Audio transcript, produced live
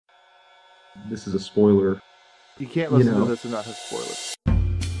this is a spoiler, You can't you listen to know. this and not have spoilers.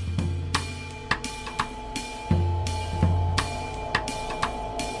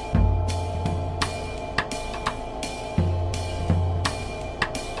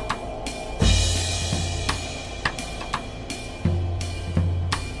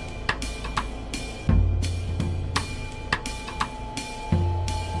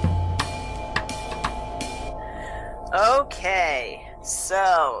 Okay,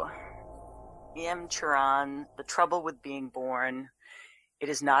 so Cioran, The Trouble with Being Born. It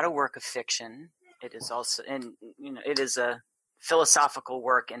is not a work of fiction. It is also, and it is a philosophical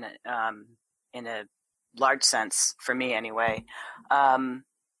work in a large sense for me, anyway.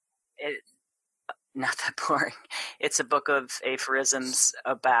 It not that boring. It's a book of aphorisms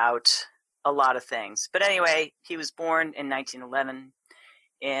about a lot of things. But anyway, he was born in 1911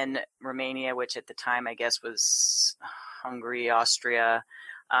 in Romania, which at the time I guess was Hungary, Austria.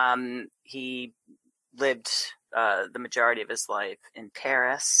 He lived the majority of his life in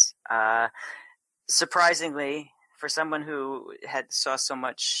Paris. Surprisingly, for someone who had saw so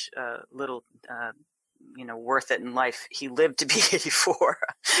much little, worth it in life, he lived to be 84.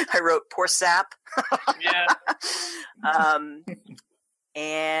 I wrote, poor sap. Yeah.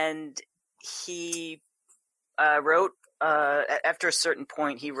 And he wrote, after a certain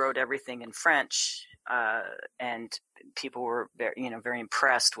point, he wrote everything in French, and people were very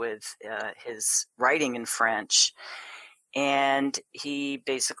impressed with his writing in French. And he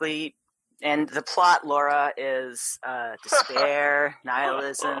basically, and the plot, Laura, is despair,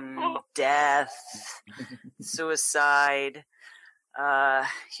 nihilism, death, suicide,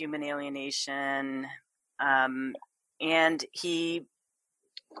 human alienation, and he,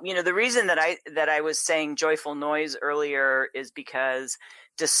 the reason that I was saying joyful noise earlier is because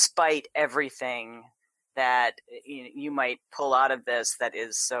despite everything that you might pull out of this that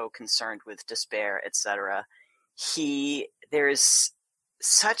is so concerned with despair, etc., there's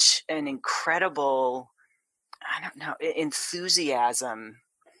such an incredible, enthusiasm.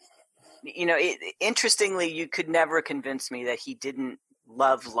 Interestingly, you could never convince me that he didn't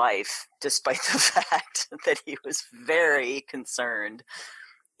love life, despite the fact that he was very concerned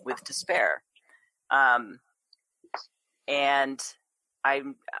with despair. And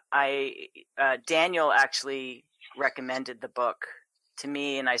Daniel actually recommended the book to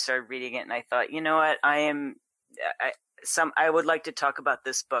me, and I started reading it, and I thought, you know what, I would like to talk about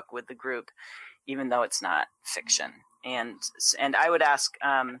this book with the group, even though it's not fiction. And I would ask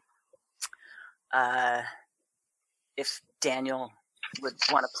if Daniel would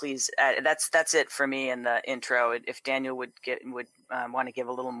want to please. That's it for me in the intro. If Daniel would want to give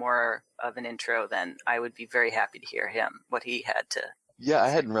a little more of an intro, then I would be very happy to hear what he had to. Yeah, I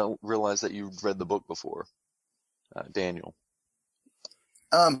hadn't realized that you'd read the book before, Daniel.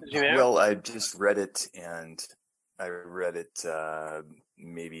 Well, I just read it, and I read it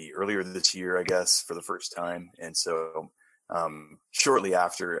maybe earlier this year, I guess, for the first time. And so shortly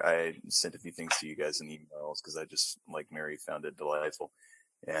after, I sent a few things to you guys in emails because I just, like Mary, found it delightful.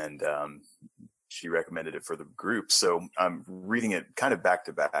 And she recommended it for the group. So I'm reading it kind of back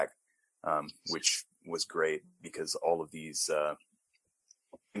to back, which was great because all of these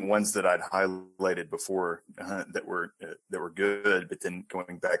ones that I'd highlighted before that were good, but then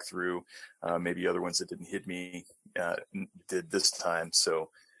going back through maybe other ones that didn't hit me did this time. So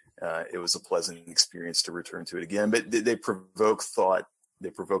it was a pleasant experience to return to it again. But they provoke thought. They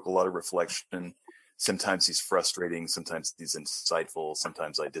provoke a lot of reflection. Sometimes he's frustrating. Sometimes he's insightful.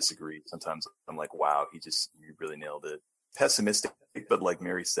 Sometimes I disagree. Sometimes I'm like, wow, he really nailed it. Pessimistic, but like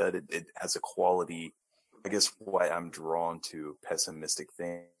Mary said, it has a quality. I guess why I'm drawn to pessimistic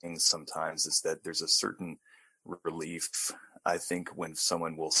things sometimes is that there's a certain relief, I think, when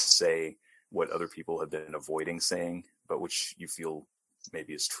someone will say what other people have been avoiding saying, but which you feel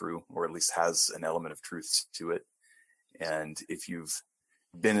maybe is true, or at least has an element of truth to it. And if you've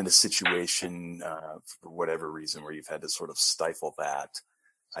been in a situation for whatever reason where you've had to sort of stifle that,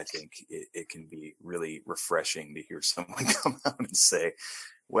 I think it can be really refreshing to hear someone come out and say,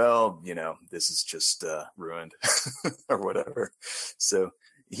 well, this is just ruined or whatever. So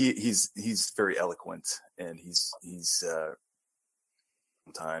he's very eloquent, and he's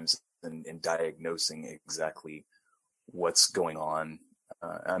sometimes in diagnosing exactly what's going on.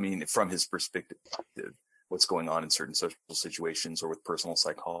 From his perspective, what's going on in certain social situations, or with personal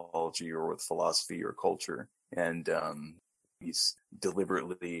psychology, or with philosophy or culture. And he's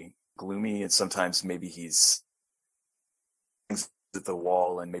deliberately gloomy, and sometimes maybe he's at the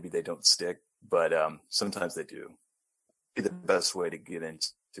wall and maybe they don't stick, but sometimes they do. The best way to get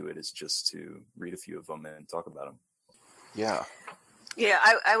into it is just to read a few of them and talk about them. Yeah. Yeah,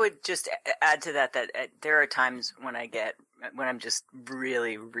 I would just add to that there are times when I'm just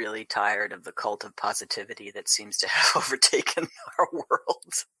really, really tired of the cult of positivity that seems to have overtaken our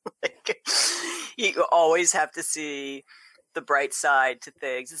world. Like, you always have to see the bright side to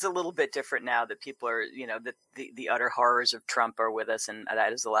things. It's a little bit different now that people are, the utter horrors of Trump are with us, and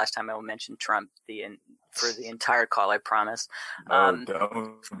that is the last time I will mention Trump for the entire call, I promise.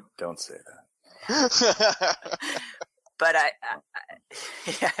 Oh, don't say that. But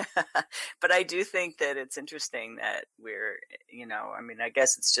but I do think that it's interesting that we're, I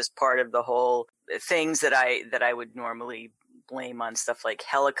guess it's just part of the whole things that I would normally blame on stuff like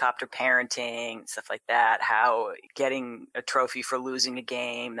helicopter parenting, stuff like that, how getting a trophy for losing a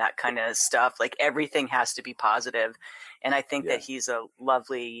game, that kind of stuff, like everything has to be positive. And I think that he's a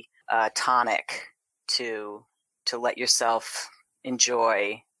lovely tonic to let yourself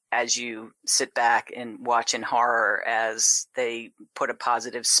enjoy as you sit back and watch in horror as they put a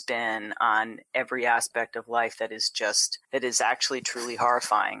positive spin on every aspect of life that is actually truly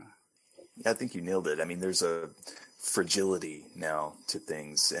horrifying. Yeah, I think you nailed it. I mean, there's a fragility now to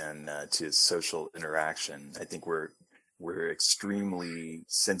things and to social interaction. I think we're extremely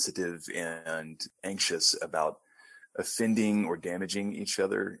sensitive and anxious about offending or damaging each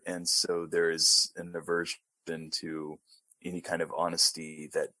other. And so there is an aversion to any kind of honesty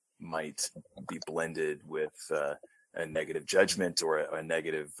that might be blended with a negative judgment or a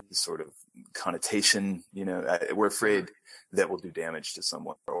negative sort of connotation. We're afraid that will do damage to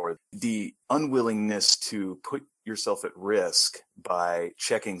someone, or the unwillingness to put yourself at risk by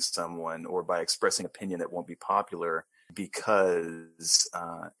checking someone or by expressing opinion that won't be popular because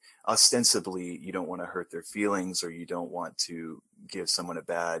ostensibly you don't want to hurt their feelings or you don't want to give someone a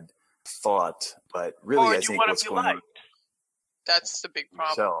bad thought. But really, I think what's going on, that's the big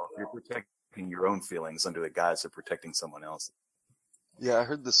problem. yourself. You're protecting your own feelings under the guise of protecting someone else. Yeah, I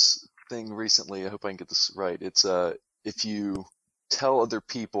heard this thing recently. I hope I can get this right. It's if you tell other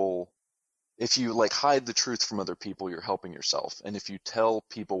people, if you like hide the truth from other people, you're helping yourself. And if you tell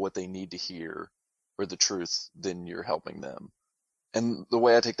people what they need to hear or the truth, then you're helping them. And the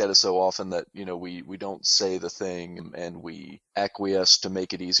way I take that is so often that, we don't say the thing and we acquiesce to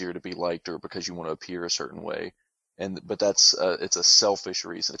make it easier to be liked or because you want to appear a certain way. But that's it's a selfish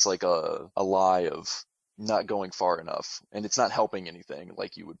reason. It's like a lie of not going far enough, and it's not helping anything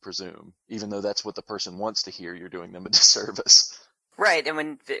like you would presume. Even though that's what the person wants to hear, you're doing them a disservice. Right, and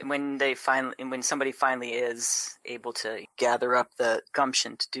when somebody finally is able to gather up the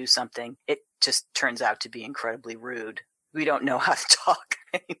gumption to do something, it just turns out to be incredibly rude. We don't know how to talk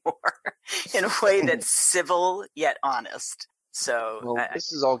anymore in a way that's civil yet honest. So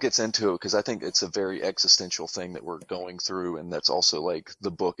this all gets into it because I think it's a very existential thing that we're going through, and that's also like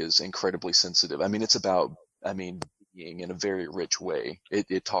the book is incredibly sensitive. I mean, it's about being in a very rich way. It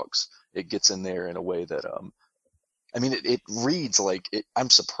gets in there in a way that it reads like it. I'm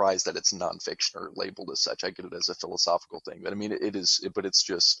surprised that it's nonfiction or labeled as such. I get it as a philosophical thing, but it is. But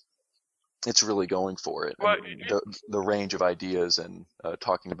it's really going for it. Well, the range of ideas and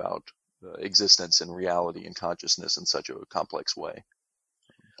talking about existence and reality and consciousness in such a complex way.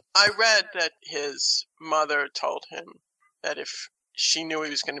 I read that his mother told him that if she knew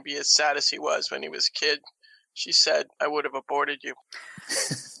he was going to be as sad as he was when he was a kid, she said, "I would have aborted you."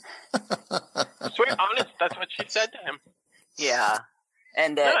 Swear, honest, that's what she said to him. Yeah.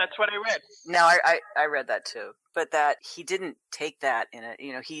 And no, that's what I read. No, I read that too. But that he didn't take that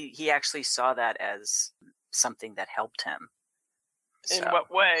he actually saw that as something that helped him. In what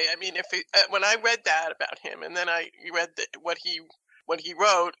way? I mean, when I read that about him, and then I read what he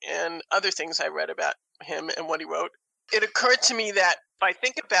wrote, and other things I read about him and what he wrote, it occurred to me that if I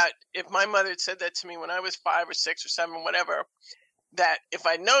think about if my mother had said that to me when I was 5 or 6 or 7, whatever, that if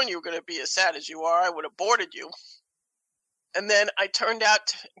I'd known you were going to be as sad as you are, I would have aborted you. And then I turned out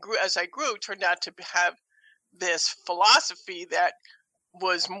to have this philosophy that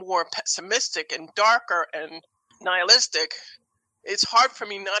was more pessimistic and darker and nihilistic. It's hard for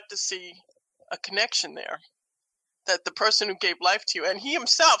me not to see a connection there. That the person who gave life to you, and he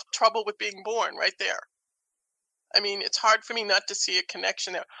himself, trouble with being born right there. I mean, it's hard for me not to see a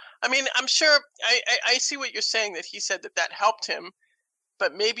connection there. I mean, I'm sure I see what you're saying, that he said that helped him,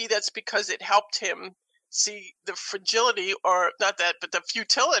 but maybe that's because it helped him see the fragility, or not that, but the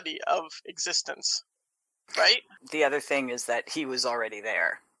futility of existence, right? The other thing is that he was already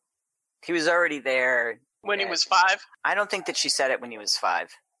there. He was already there. When he was 5? I don't think that she said it when he was 5.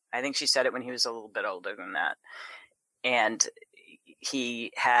 I think she said it when he was a little bit older than that. And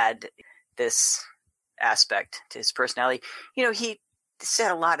he had this aspect to his personality. He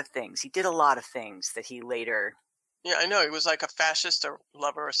said a lot of things. He did a lot of things that he later Yeah, I know. He was like a fascist or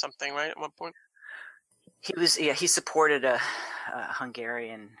lover or something, right? At one point. He was. Yeah, he supported a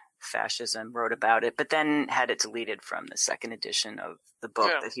Hungarian fascism, wrote about it, but then had it deleted from the second edition of the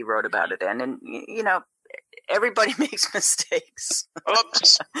book that he wrote about it in. And you know, everybody makes mistakes.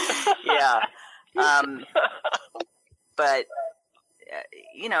 Oops. Yeah. But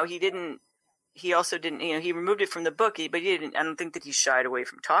you know, he also didn't, you know, he removed it from the book, but he didn't, I don't think that he shied away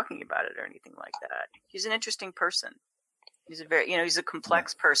from talking about it or anything like that. He's an interesting person. He's a very, you know, he's a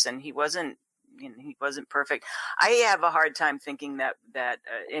complex person. He wasn't, you know, he wasn't perfect. I have a hard time thinking that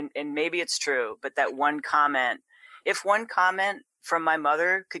and maybe it's true, but that one comment, if one comment from my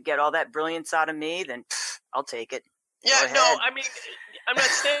mother could get all that brilliance out of me, then I'll take it. Yeah, no, I mean, I'm not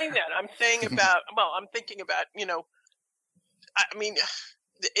saying that. I'm saying about, well, I'm thinking about, you know, I mean,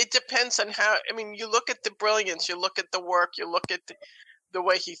 it depends on how, I mean, you look at the brilliance, you look at the work, you look at the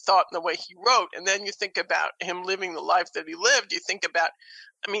way he thought and the way he wrote, and then you think about him living the life that he lived. You think about,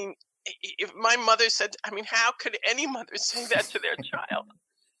 I mean, if my mother said, I mean, how could any mother say that to their child?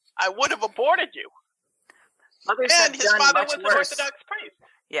 I would have aborted you. Mothers and his father was an Orthodox priest.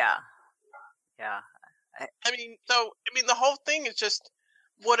 Yeah. Yeah. I mean, so, I mean, the whole thing is just,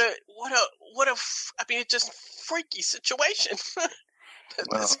 what a, I mean, it's just freaky situation.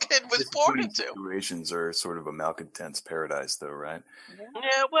 Well, this kid was born into. Situations are sort of a malcontent's paradise, though, right?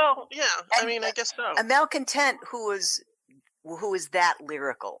 Yeah, well, yeah. I mean, I guess so. A malcontent who is that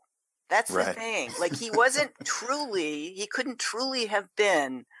lyrical. That's right. The thing. Like, he couldn't truly have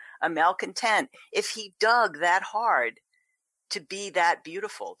been a malcontent if he dug that hard to be that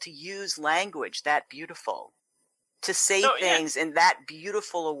beautiful, to use language that beautiful, to say things in that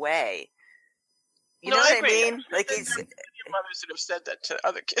beautiful a way. You know what I mean? Like, he's mothers that have said that to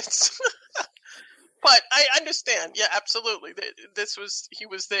other kids. But I understand. Yeah, absolutely. He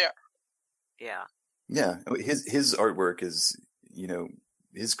was there. Yeah. Yeah. His artwork is, you know,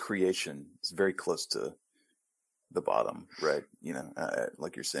 his creation is very close to the bottom, right? You know,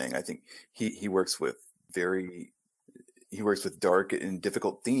 like you're saying, I think he works with dark and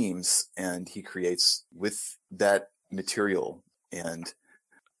difficult themes, and he creates with that material. And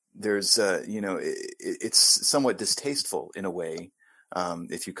there's, you know, it's somewhat distasteful in a way,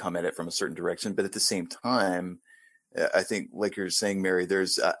 if you come at it from a certain direction. But at the same time, I think, like you're saying, Mary,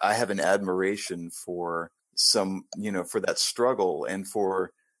 I have an admiration for for that struggle and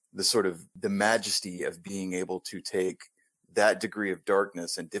for the sort of the majesty of being able to take that degree of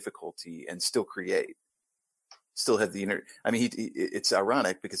darkness and difficulty and still create, still have the inner. I mean, it's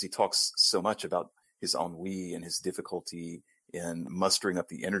ironic because he talks so much about his ennui and his difficulty in mustering up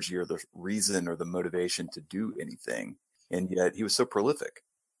the energy or the reason or the motivation to do anything. And yet he was so prolific.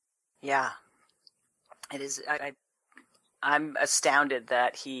 Yeah, it is. I'm astounded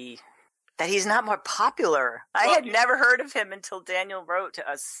that he's not more popular. I had never heard of him until Daniel wrote to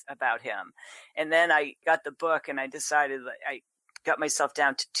us about him. And then I got the book and I decided I got myself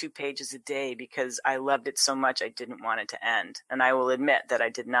down to 2 pages a day because I loved it so much I didn't want it to end. And I will admit that I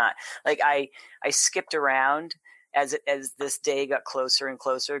did not. Like, I skipped around as this day got closer and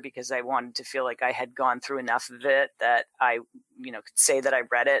closer because I wanted to feel like I had gone through enough of it that I, you know, could say that I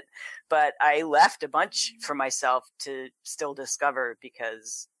read it. But I left a bunch for myself to still discover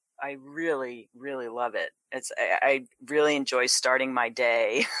because I really, really love it. I really enjoy starting my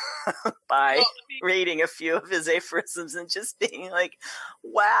day by reading a few of his aphorisms and just being like,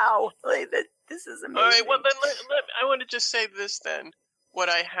 wow, like, this is amazing. All right, well, then I want to just say this then, what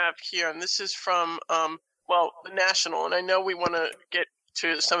I have here, and this is from, the National, and I know we want to get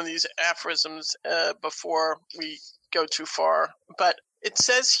to some of these aphorisms before we go too far, but it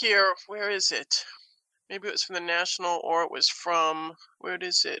says here, where is it? Maybe it was from the National or it was from, where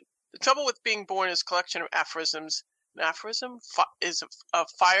is it? The trouble with being born is a collection of aphorisms. An aphorism is a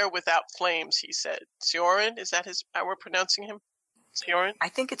fire without flames, he said. Cioran, is that how we're pronouncing him? Cioran? I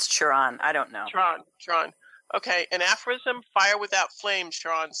think it's Cioran. I don't know. Cioran. Okay, an aphorism, fire without flames,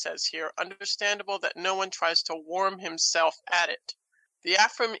 Cioran says here. Understandable that no one tries to warm himself at it. The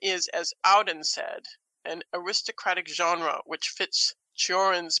aphorism is, as Auden said, an aristocratic genre which fits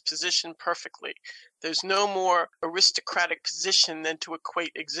Cioran's position perfectly. There's no more aristocratic position than to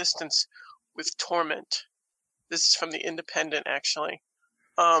equate existence with torment. This is from the Independent, actually.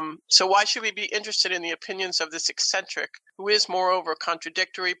 So why should we be interested in the opinions of this eccentric, who is, moreover,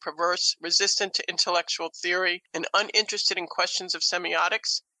 contradictory, perverse, resistant to intellectual theory, and uninterested in questions of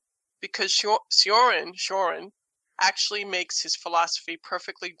semiotics? Because Cioran actually makes his philosophy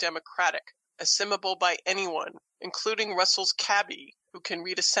perfectly democratic, assimilable by anyone, including Russell's cabbie, who can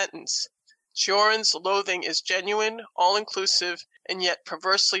read a sentence. Cioran's loathing is genuine, all-inclusive, and yet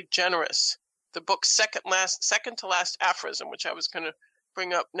perversely generous. the book's second to last aphorism, which I was going to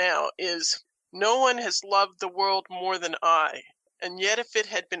bring up now, is, "No one has loved the world more than I, and yet if it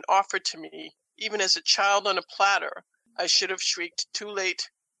had been offered to me, even as a child on a platter, I should have shrieked, 'Too late,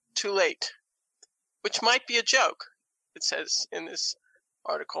 too late,'" which might be a joke, it says in this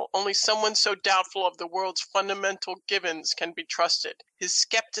article. "Only someone so doubtful of the world's fundamental givens can be trusted. His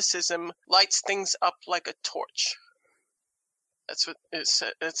skepticism lights things up like a torch." That's what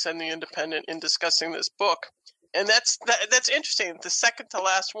it's in the Independent in discussing this book, and that's interesting. The second to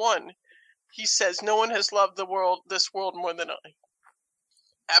last one, he says, "No one has loved this world more than I."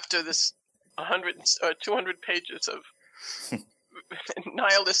 After this 100 or 200 pages of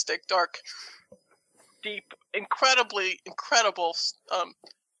nihilistic, dark, deep, incredible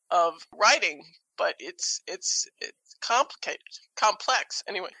of writing, but it's complicated, complex.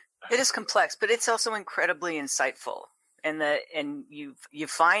 Anyway, it is complex, but it's also incredibly insightful. And you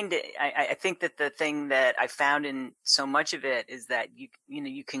find it. I think that the thing that I found in so much of it is that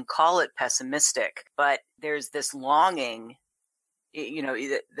you can call it pessimistic, but there's this longing.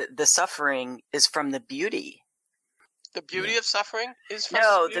 The suffering is from the beauty. The beauty of suffering is from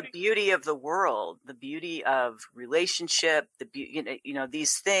the beauty of the world, the beauty of relationship,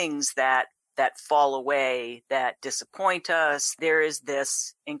 these things that fall away, that disappoint us. There is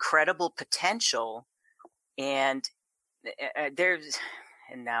this incredible potential, and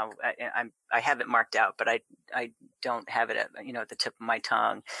now I have it marked out, but I don't have it at the tip of my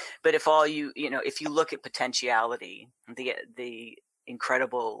tongue. But if you look at potentiality, the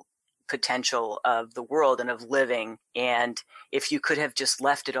incredible potential of the world and of living, and if you could have just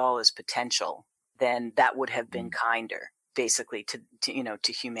left it all as potential, then that would have been kinder, basically,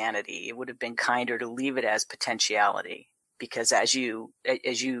 to humanity. It would have been kinder to leave it as potentiality, because as you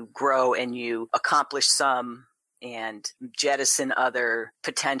grow and you accomplish some and jettison other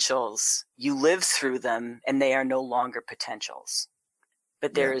potentials, you live through them and they are no longer potentials.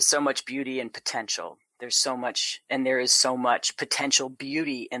 But there is so much beauty and potential. There is so much potential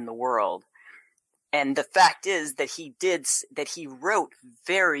beauty in the world. And the fact is that he wrote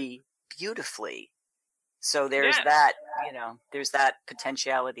very beautifully. So there's there's that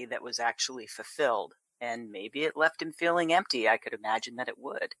potentiality that was actually fulfilled. And maybe it left him feeling empty. I could imagine that it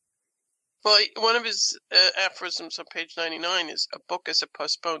would. Well, one of his aphorisms on page 99 is, "A book is a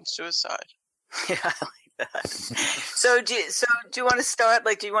postponed suicide." Yeah, I like that. So do you want to start?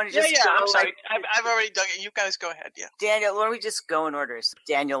 Like, do you want to just? Yeah. I'm sorry. I've already dug it. You guys go ahead. Yeah. Daniel, why don't we just go in order?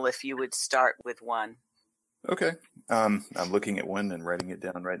 Daniel, if you would start with one. Okay. I'm looking at one and writing it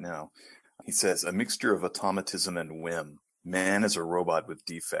down right now. He says, "A mixture of automatism and whim. Man is a robot with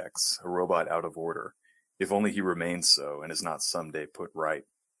defects, a robot out of order. If only he remains so and is not someday put right."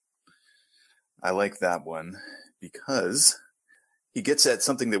 I like that one because he gets at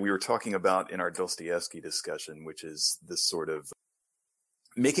something that we were talking about in our Dostoevsky discussion, which is this sort of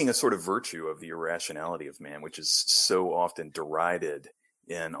making a sort of virtue of the irrationality of man, which is so often derided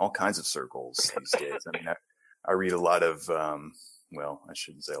in all kinds of circles these days. I mean, I read a lot of, I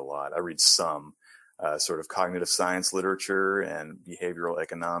shouldn't say a lot. I read some sort of cognitive science literature and behavioral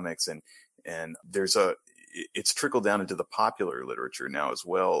economics, and it's trickled down into the popular literature now as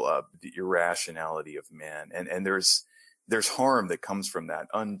well, the irrationality of man. And there's harm that comes from that,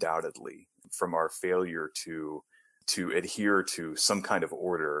 undoubtedly, from our failure to adhere to some kind of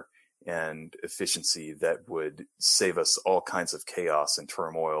order and efficiency that would save us all kinds of chaos and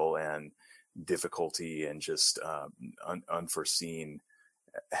turmoil and difficulty and just unforeseen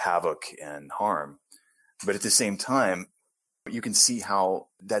havoc and harm. But at the same time, you can see how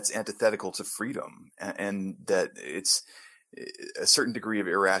that's antithetical to freedom, and that it's a certain degree of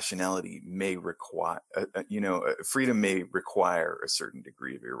irrationality may require, freedom may require a certain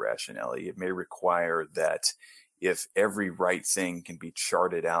degree of irrationality. It may require that if every right thing can be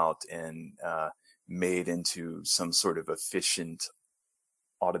charted out and made into some sort of efficient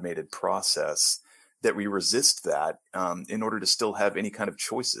automated process, that we resist that in order to still have any kind of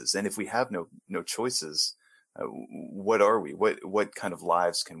choices. And if we have no choices, what are we? What kind of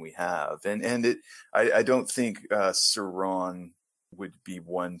lives can we have? And I don't think Cioran would be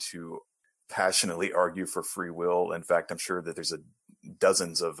one to passionately argue for free will. In fact, I'm sure that there's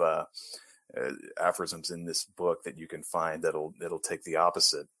dozens of aphorisms in this book that you can find that'll take the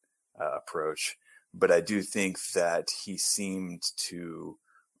opposite approach. But I do think that he seemed to,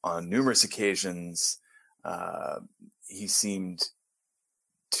 on numerous occasions, he seemed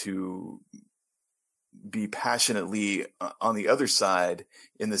to be passionately on the other side,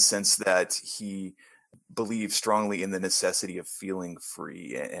 in the sense that he believed strongly in the necessity of feeling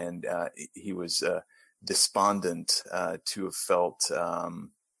free, and he was despondent to have felt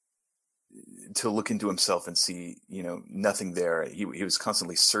to look into himself and see, nothing there. He was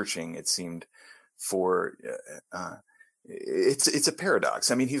constantly searching, it seemed, for, it's a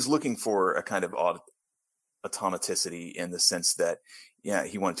paradox. I mean, he's looking for a kind of automaticity in the sense that,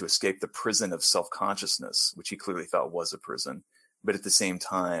 he wanted to escape the prison of self-consciousness, which he clearly thought was a prison. But at the same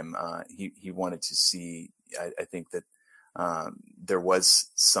time, he wanted to see, I think that, there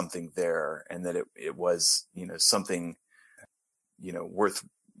was something there, and that it was, something, worth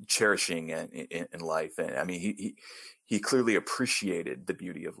cherishing in life. And I mean, he clearly appreciated the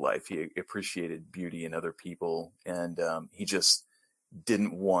beauty of life. He appreciated beauty in other people. And, he just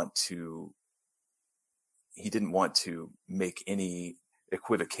didn't want to make any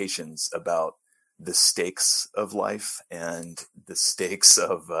equivocations about the stakes of life and the stakes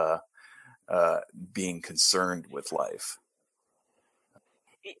of, being concerned with life.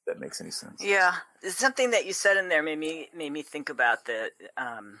 If that makes any sense. Yeah, something that you said in there made me think about the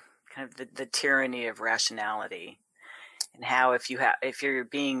kind of the tyranny of rationality, and how if you're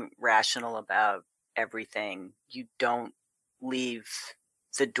being rational about everything, you don't leave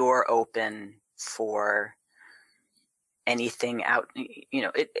the door open for anything out.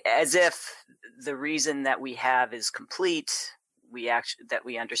 As if the reason that we have is complete. That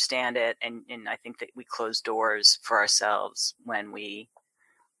we understand it, and I think that we close doors for ourselves when we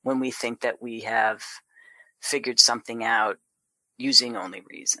think that we have figured something out using only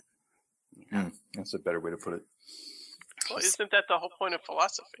reason. That's a better way to put it. Well, isn't that the whole point of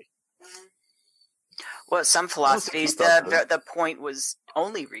philosophy? Well, some philosophies, the point was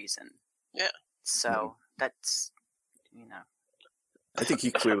only reason. Yeah. So that's, I think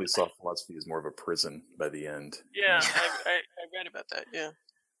he clearly saw philosophy as more of a prison by the end. Yeah, I read about that, yeah.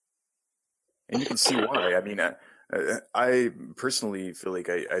 And you can see why. I mean, I personally feel like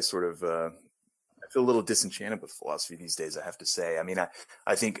I sort of I feel a little disenchanted with philosophy these days, I have to say. I mean,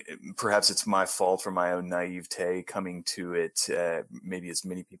 I think perhaps it's my fault for my own naivete coming to it, maybe as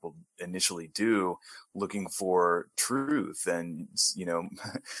many people initially do, looking for truth and,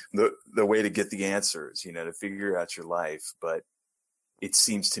 the way to get the answers, to figure out your life. But it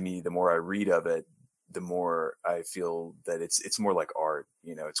seems to me the more I read of it, the more I feel that it's more like art,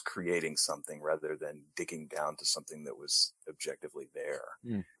 it's creating something rather than digging down to something that was objectively there.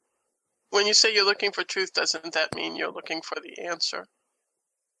 Mm. When you say you're looking for truth, doesn't that mean you're looking for the answer?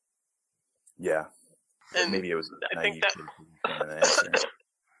 Yeah. And maybe it was naive.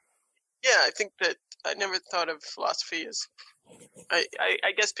 Yeah, I think that I never thought of philosophy as, I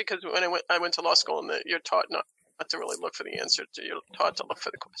guess because when I went to law school, and you're taught not to really look for the answer, you're taught to look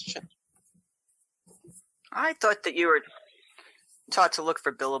for the question. I thought that you were taught to look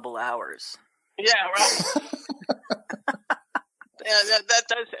for billable hours. Yeah, right. Yeah, that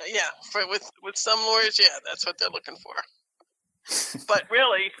does. Yeah, with some lawyers, yeah, that's what they're looking for. But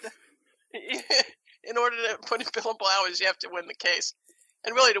really, in order to put in billable hours, you have to win the case,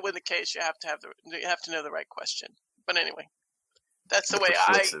 and really to win the case, you have to know the right question. But anyway, that's the way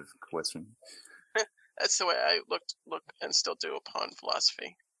question. That's the way I look and still do upon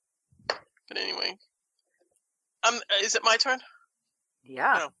philosophy. But anyway, is it my turn?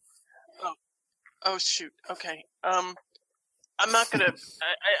 Yeah. Oh shoot. Okay. I'm not gonna.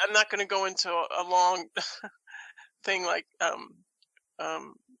 I'm not gonna go into a long thing like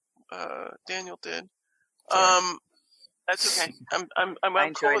Daniel did. That's okay. I'm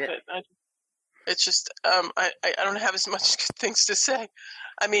cool with it. It's just I don't have as much good things to say.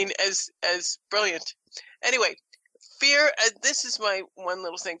 I mean, as brilliant. Anyway, fear. This is my one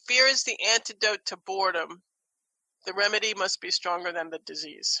little thing. Fear is the antidote to boredom. The remedy must be stronger than the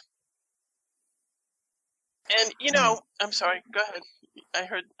disease. And I'm sorry. Go ahead.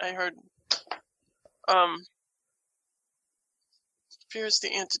 I heard. Fear is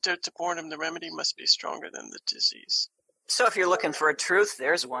the antidote to boredom. The remedy must be stronger than the disease. So if you're looking for a truth,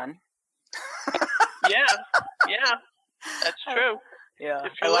 there's one. Yeah, that's true. Yeah,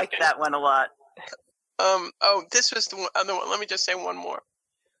 I like that one a lot. This was the other one. Let me just say one more.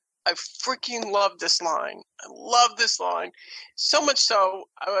 I freaking love this line. I love this line. So much so,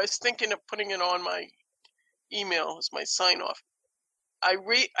 I was thinking of putting it on my email as my sign-off. I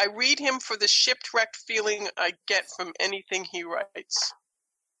read him for the shipwrecked feeling I get from anything he writes.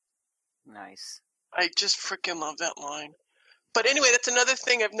 Nice. I just freaking love that line. But anyway, that's another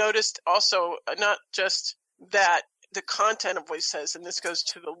thing I've noticed also, not just that the content of what he says, and this goes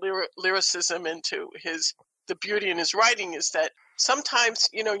to the lyricism and to the beauty in his writing, is that sometimes,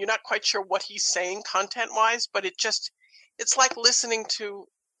 you're not quite sure what he's saying content-wise, but it's like listening to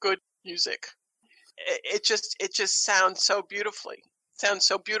good music. It just sounds so beautiful.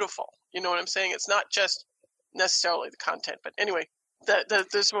 You know what I'm saying? It's not just necessarily the content. But anyway,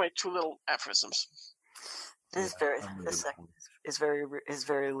 There's only two little aphorisms. This is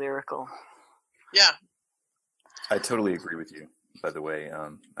very lyrical. Yeah. I totally agree with you, by the way.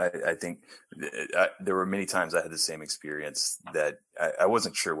 I think there were many times I had the same experience that I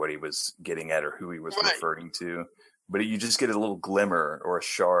wasn't sure what he was getting at or who he was referring to, but you just get a little glimmer or a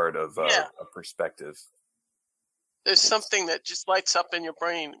shard of a perspective. There's something that just lights up in your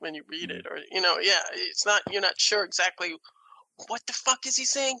brain when you read it, or it's not, you're not sure exactly what the fuck is he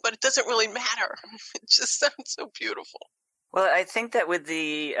saying, but it doesn't really matter. It just sounds so beautiful. Well, I think that with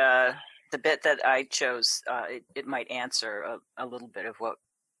the bit that I chose, it might answer a little bit of what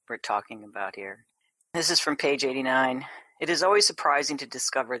we're talking about here. This is from page 89. It is always surprising to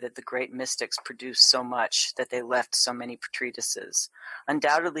discover that the great mystics produced so much that they left so many treatises.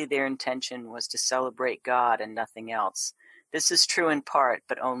 Undoubtedly their intention was to celebrate God and nothing else. This is true in part,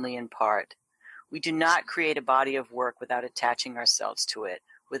 but only in part. We do not create a body of work without attaching ourselves to it,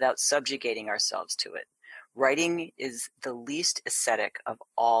 without subjugating ourselves to it. Writing is the least ascetic of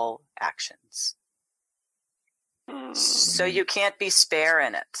all actions. So you can't be spare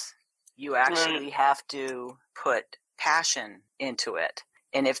in it. You actually have to put passion into it.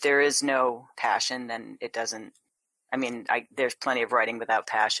 And if there is no passion, then it doesn't. I mean, there's plenty of writing without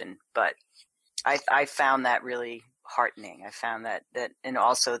passion, but I found that really heartening. I found that and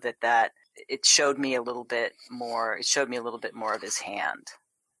also that it showed me a little bit more. It showed me a little bit more of his hand.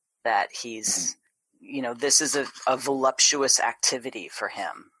 That he's, this is a voluptuous activity for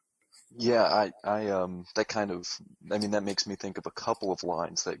him. Yeah, that kind of, that makes me think of a couple of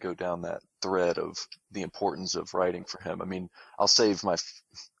lines that go down that thread of the importance of writing for him. I'll save my,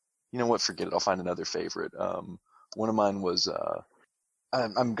 forget it. I'll find another favorite. One of mine was,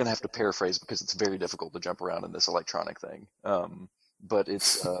 I'm going to have to paraphrase because it's very difficult to jump around in this electronic thing. But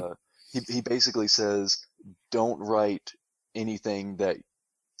it's, he basically says, don't write anything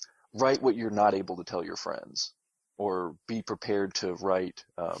write what you're not able to tell your friends. Or be prepared to write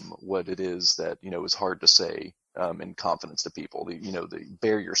what it is that is hard to say in confidence to people.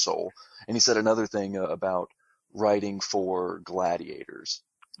 Bare your soul. And he said another thing about writing for gladiators,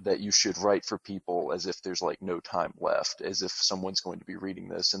 that you should write for people as if there's no time left, as if someone's going to be reading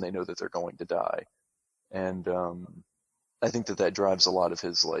this and they know that they're going to die. And I think that drives a lot of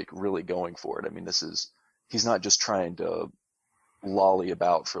his really going for it. He's not just trying to lolly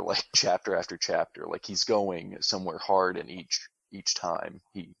about for chapter after chapter. He's going somewhere hard in each time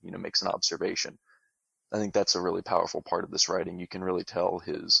he makes an observation. I think that's a really powerful part of this writing. You can really tell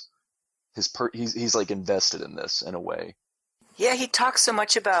he's invested in this in a way. Yeah, he talks so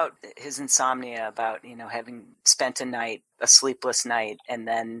much about his insomnia, about having spent a sleepless night, and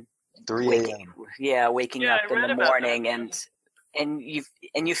then 3 a.m. waking up in the morning, and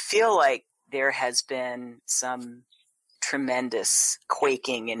you feel like there has been some tremendous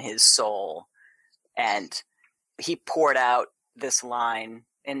quaking in his soul, and he poured out this line,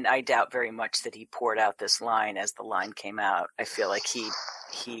 and I doubt very much that he poured out this line as the line came out. I feel like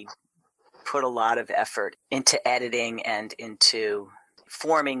he put a lot of effort into editing and into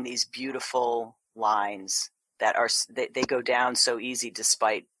forming these beautiful lines that they go down so easy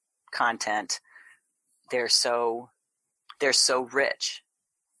despite content. They're so rich.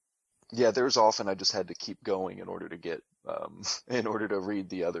 Yeah, there's often I just had to keep going in order to get in order to read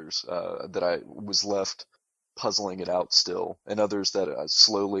the others that I was left puzzling it out still, and others that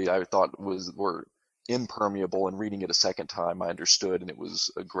slowly I thought were impermeable, and reading it a second time I understood, and it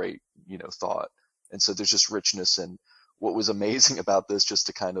was a great thought. And so there's just richness. And what was amazing about this, just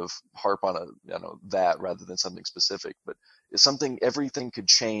to kind of harp on that rather than something specific, but is everything could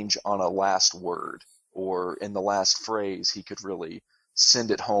change on a last word, or in the last phrase he could really send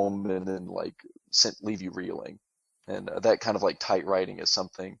it home and then leave you reeling. And that kind of tight writing is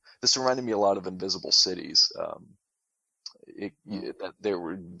something. This reminded me a lot of Invisible Cities. That there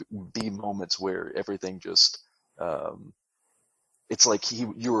would be moments where everything just, it's like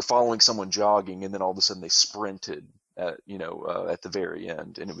you were following someone jogging, and then all of a sudden they sprinted at the very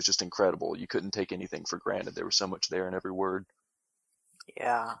end, and it was just incredible. You couldn't take anything for granted. There was so much there in every word.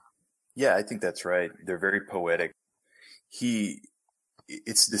 Yeah, I think that's right. They're very poetic.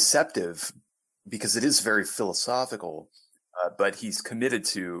 It's deceptive because it is very philosophical, but he's committed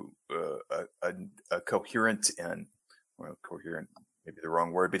to a coherent and, coherent maybe the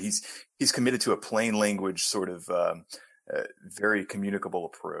wrong word, but he's committed to a plain language sort of very communicable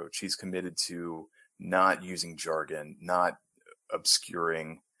approach. He's committed to not using jargon, not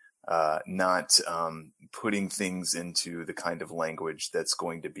obscuring, not putting things into the kind of language that's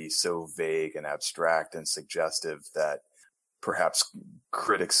going to be so vague and abstract and suggestive that perhaps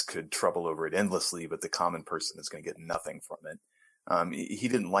critics could trouble over it endlessly, but the common person is going to get nothing from it. He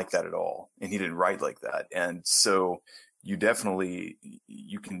didn't like that at all, and he didn't write like that. And so you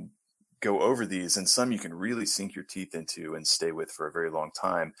can go over these, and some you can really sink your teeth into and stay with for a very long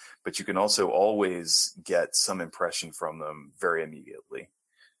time, but you can also always get some impression from them very immediately.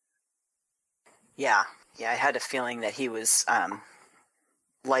 Yeah, I had a feeling that he was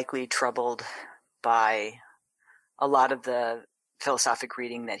likely troubled by a lot of the philosophic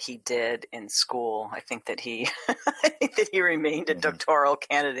reading that he did in school. I think that he remained a doctoral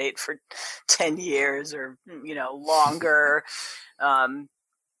candidate for 10 years or longer,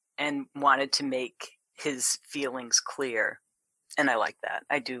 and wanted to make his feelings clear. And I like that.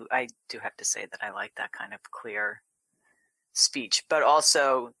 I do have to say that I like that kind of clear speech, but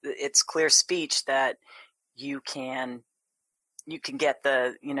also it's clear speech that you can get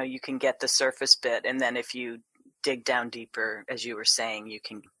the surface bit, and then if you dig down deeper, as you were saying,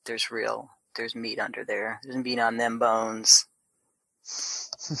 there's meat under there. There's meat on them bones.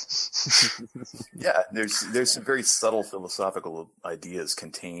 Yeah, there's some very subtle philosophical ideas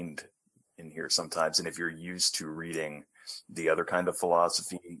contained in here sometimes, and if you're used to reading the other kind of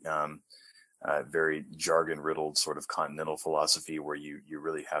philosophy, very jargon-riddled sort of continental philosophy, where you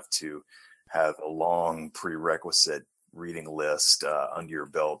really have to have a long prerequisite reading list under your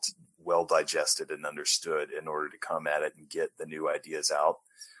belt, well digested and understood, in order to come at it and get the new ideas out.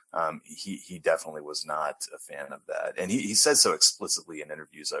 He definitely was not a fan of that. And he says so explicitly in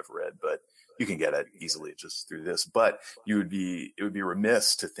interviews I've read, but you can get it easily just through this. But it would be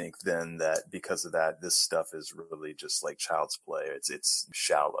remiss to think then that because of that, this stuff is really just like child's play. It's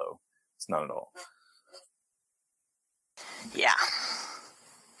shallow. It's not at all. Yeah.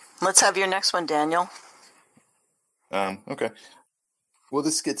 Let's have your next one, Daniel. Okay. Well,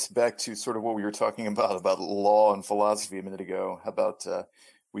 this gets back to sort of what we were talking about law and philosophy a minute ago, about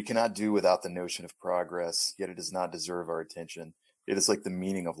we cannot do without the notion of progress, yet it does not deserve our attention. It is like the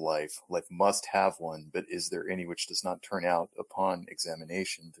meaning of life. Life must have one, but is there any which does not turn out upon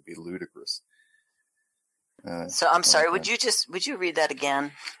examination to be ludicrous? So I'm sorry, would you read that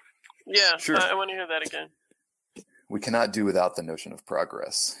again? Yeah, sure. I want to hear that again. We cannot do without the notion of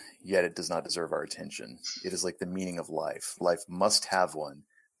progress, yet it does not deserve our attention. It is like the meaning of life. Life must have one,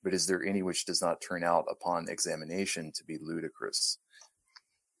 but is there any which does not turn out upon examination to be ludicrous?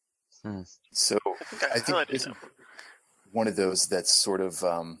 So I think this is one of those that's sort of,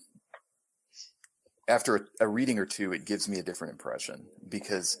 after a reading or two, it gives me a different impression,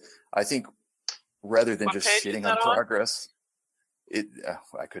 because I think rather than just shitting on progress,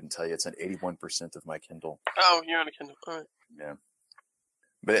 I couldn't tell you. It's an 81% of my Kindle. Oh, you're on a Kindle. All right. Yeah.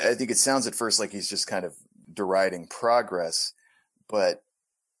 But I think it sounds at first like he's just kind of deriding progress, but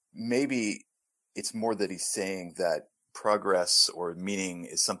maybe it's more that he's saying that progress or meaning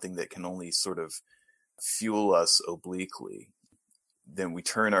is something that can only sort of fuel us obliquely. Then we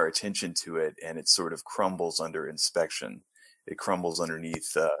turn our attention to it, and it sort of crumbles under inspection. It crumbles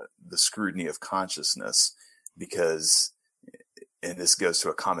underneath the scrutiny of consciousness, because, and this goes to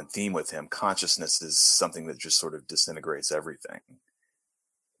a common theme with him, consciousness is something that just sort of disintegrates everything.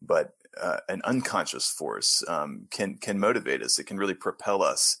 But an unconscious force can motivate us. It can really propel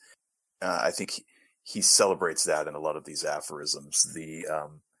us. I think he celebrates that in a lot of these aphorisms,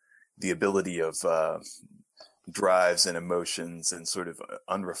 the ability of drives and emotions and sort of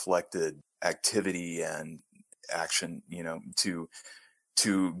unreflected activity and action,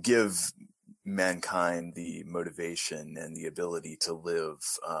 to give mankind the motivation and the ability to live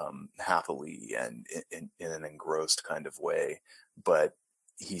happily and in an engrossed kind of way. But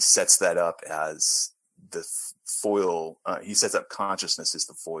he sets that up as the foil. He sets up consciousness as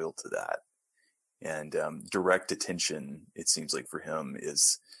the foil to that. And direct attention, it seems like for him,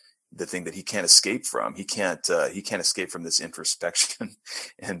 is the thing that he can't escape from. He can't escape from this introspection,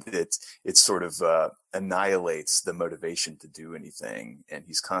 and it sort of annihilates the motivation to do anything. And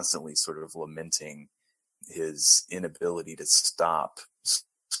he's constantly sort of lamenting his inability to stop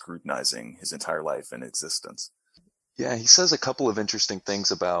scrutinizing his entire life and existence. Yeah, he says a couple of interesting things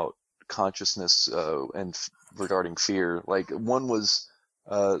about consciousness and regarding fear. Like, one was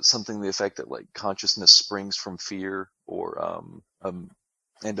something to the effect that, like, consciousness springs from fear, or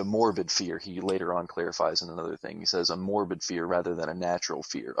and a morbid fear. He later on clarifies in another thing. He says a morbid fear rather than a natural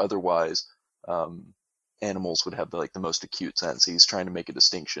fear. Otherwise, animals would have the most acute sense. He's trying to make a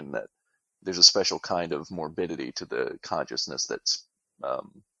distinction that there's a special kind of morbidity to the consciousness that's,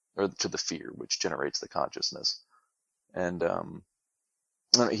 or to the fear which generates the consciousness. And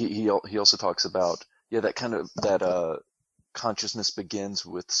he also talks about, that consciousness begins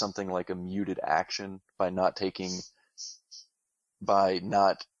with something like a muted action by not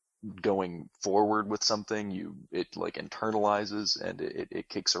going forward with something, it like internalizes and it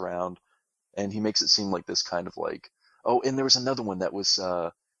kicks around. And he makes it seem like this kind of like, oh, and there was another one that was,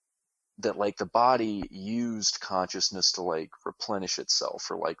 that like the body used consciousness to like replenish itself,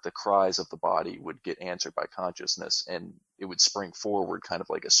 or like the cries of the body would get answered by consciousness, and it would spring forward kind of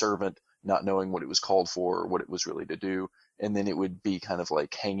like a servant not knowing what it was called for or what it was really to do. And then it would be kind of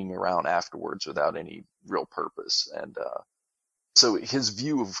like hanging around afterwards without any real purpose. And, so his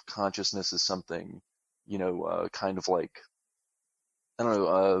view of consciousness is something, kind of like, I don't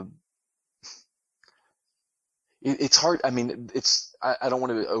know, it's hard. I mean, I don't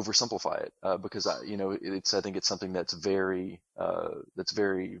want to oversimplify it, because I think it's something that's very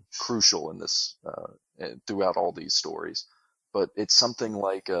crucial in this, throughout all these stories. But it's something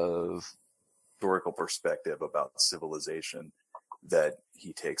like a historical perspective about civilization that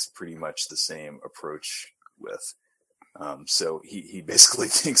he takes pretty much the same approach with. So he basically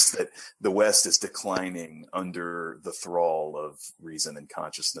thinks that the West is declining under the thrall of reason and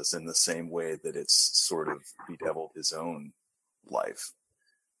consciousness in the same way that it's sort of bedeviled his own life.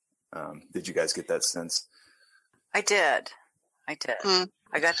 Did you guys get that sense? I did. I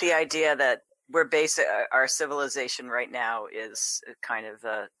got the idea that our civilization right now is kind of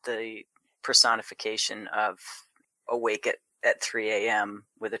the personification of awake at 3 a.m.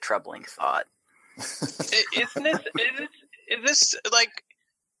 with a troubling thought. Isn't this? Is this like?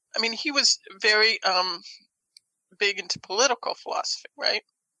 I mean, he was very big into political philosophy, right?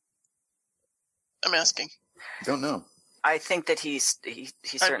 I'm asking. Don't know. I think that he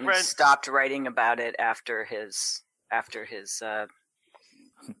certainly stopped writing about it after his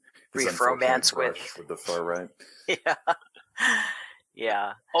brief romance with the far right.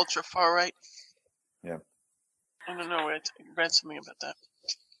 Yeah. Ultra far right. Yeah. I don't know. I read something about that.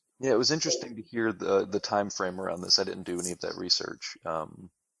 Yeah, it was interesting to hear the time frame around this. I didn't do any of that research,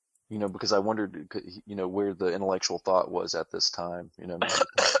 because I wondered, where the intellectual thought was at this time.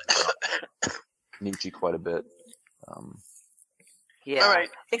 Nietzsche quite a bit. Yeah, all right.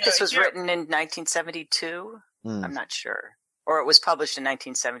 I think this was written in 1972. I'm not sure, or it was published in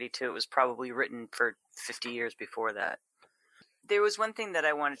 1972. It was probably written for 50 years before that. There was one thing that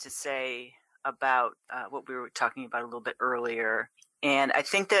I wanted to say about what we were talking about a little bit earlier. And I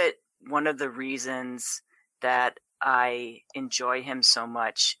think that one of the reasons that I enjoy him so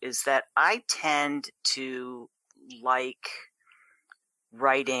much is that I tend to like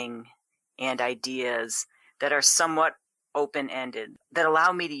writing and ideas that are somewhat open-ended, that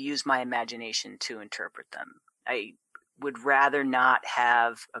allow me to use my imagination to interpret them. I would rather not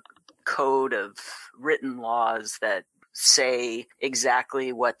have a code of written laws that say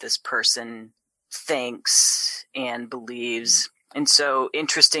exactly what this person thinks and believes. And so,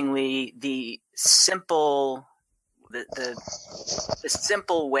 interestingly, the simple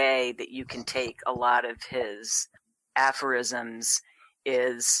way that you can take a lot of his aphorisms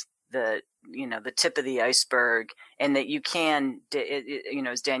is the tip of the iceberg, and that you can,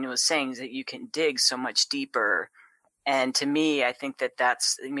 as Daniel was saying, that you can dig so much deeper. And to me, I think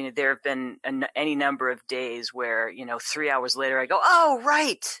there have been any number of days where, 3 hours later I go, oh,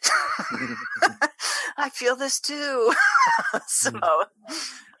 right. I feel this too. So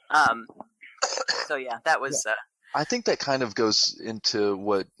yeah, that was, I think that kind of goes into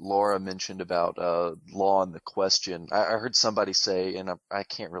what Laura mentioned about law and the question. I heard somebody say, and I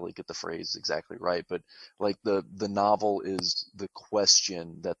can't really get the phrase exactly right, but like the novel is the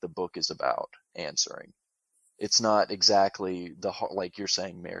question that the book is about answering. It's not exactly like you're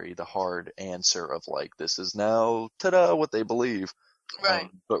saying, Mary, the hard answer of like, this is now, ta-da, what they believe. Right.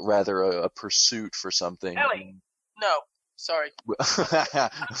 But rather a pursuit for something. Ellie, no. Sorry. I'm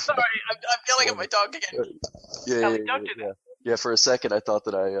sorry. I'm yelling at my dog again. Yeah, Ellie, don't do that. Yeah, for a second I thought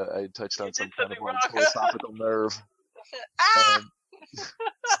that I touched on some kind of like philosophical nerve.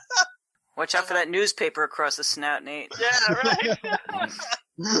 Watch out for that newspaper across the snout, Nate. Yeah, right.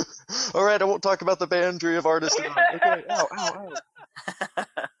 All right, I won't talk about the boundary of artistry. Okay,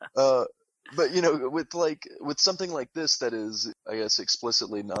 ow. But with something like this that is, I guess,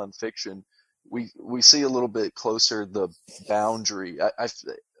 explicitly nonfiction, we see a little bit closer the boundary.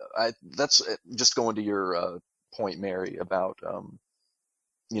 I that's just going to your point, Mary, about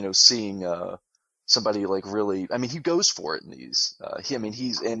seeing somebody like really. I mean, he goes for it in these.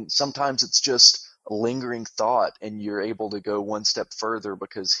 And sometimes it's just a lingering thought, and you're able to go one step further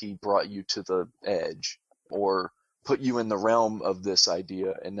because he brought you to the edge, or put you in the realm of this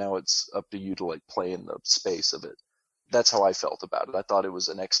idea, and now it's up to you to like play in the space of it. That's how I felt about it. I thought it was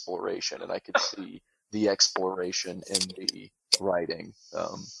an exploration, and I could see the exploration in the writing.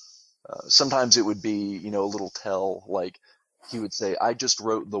 Sometimes it would be, a little tell, like he would say, I just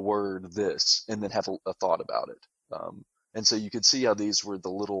wrote the word this, and then have a thought about it. And so you could see how these were the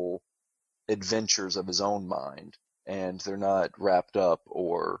little adventures of his own mind, and they're not wrapped up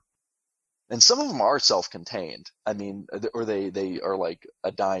and some of them are self-contained. I mean, or they are like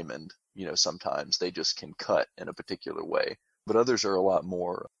a diamond, sometimes they just can cut in a particular way, but others are a lot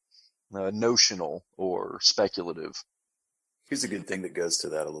more notional or speculative. Here's a good thing that goes to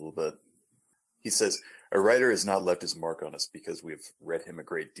that a little bit. He says, a writer has not left his mark on us because we have read him a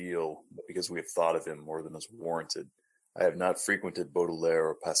great deal, but because we have thought of him more than is warranted. I have not frequented Baudelaire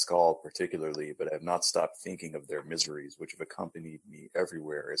or Pascal particularly, but I have not stopped thinking of their miseries, which have accompanied me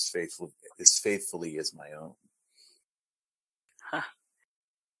everywhere as faithfully as my own. Huh.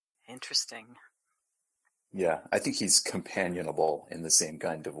 Interesting. Yeah, I think he's companionable in the same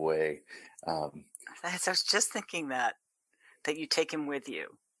kind of way. I was just thinking that you take him with you.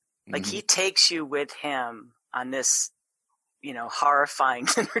 Like he takes you with him on this, horrifying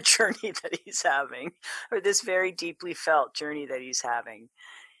inner journey that he's having, or this very deeply felt journey that he's having,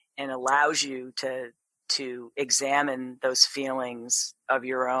 and allows you to examine those feelings of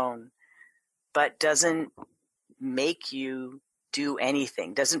your own, but doesn't make you do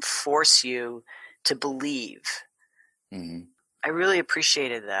anything, doesn't force you to believe. Mm-hmm. I really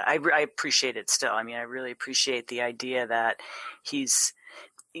appreciated that. I appreciate it still. I mean, I really appreciate the idea that he's,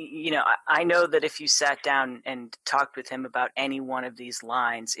 I know that if you sat down and talked with him about any one of these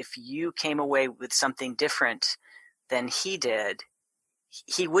lines, if you came away with something different than he did,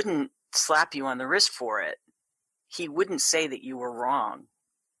 he wouldn't slap you on the wrist for it. He wouldn't say that you were wrong.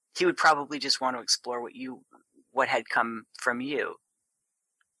 He would probably just want to explore what had come from you,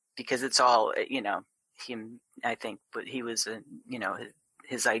 because it's all, him, I think, but he was,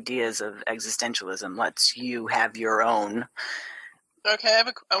 his ideas of existentialism lets you have your own. Okay,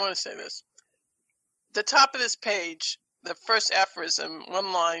 I want to say this. The top of this page, the first aphorism,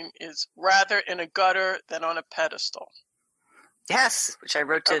 one line is, rather in a gutter than on a pedestal. Yes, which I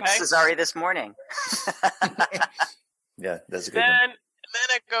wrote to Cesare this morning. Yeah, that's a good one. Then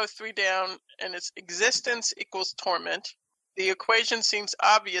I go 3 down, and it's existence equals torment. The equation seems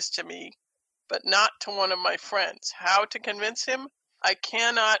obvious to me, but not to one of my friends. How to convince him? I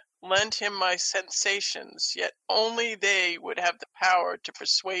cannot lend him my sensations, yet only they would have the power to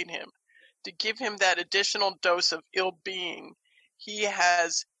persuade him, to give him that additional dose of ill-being he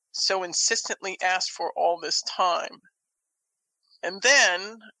has so insistently asked for all this time. And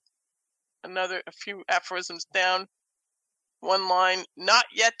then, a few aphorisms down, one line, not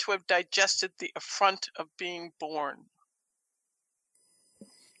yet to have digested the affront of being born.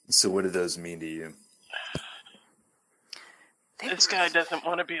 So what do those mean to you? This guy doesn't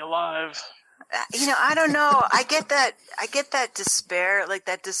want to be alive. I don't know. I get that despair, like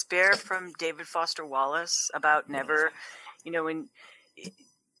that despair from David Foster Wallace about never, when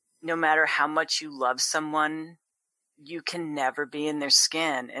no matter how much you love someone, you can never be in their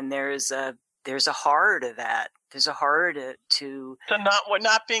skin. And there's a horror to that. There's a horror to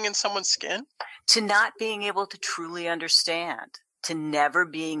not being in someone's skin, to not being able to truly understand, to never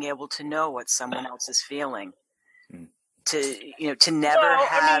being able to know what someone else is feeling. To never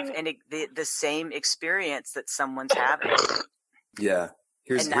have the same experience that someone's having. Yeah.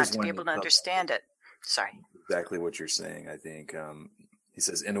 Here's to be able to understand it. Sorry. Exactly what you're saying, I think. He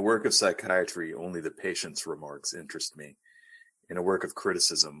says, in a work of psychiatry, only the patient's remarks interest me. In a work of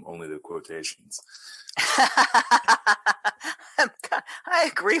criticism, only the quotations. I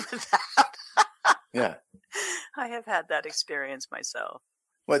agree with that. Yeah. I have had that experience myself.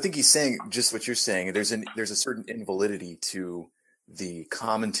 Well, I think he's saying just what you're saying. There's a certain invalidity to the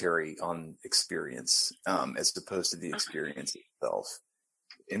commentary on experience, as opposed to the experience itself.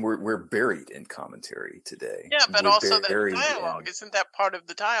 And we're buried in commentary today. Yeah, but also the dialogue. Isn't that part of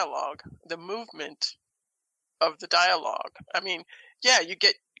the dialogue? The movement of the dialogue. I mean, yeah, you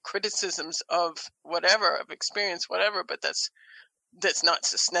get criticisms of whatever, of experience, whatever, but that's not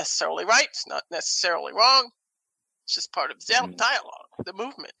necessarily right. It's not necessarily wrong. It's just part of the dialogue, the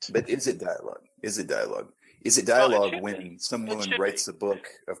movement. But is it dialogue? Is it dialogue when someone writes a book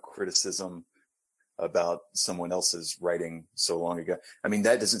of criticism about someone else's writing so long ago? I mean,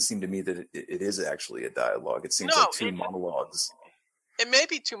 that doesn't seem to me that it is actually a dialogue. It seems like two monologues. It may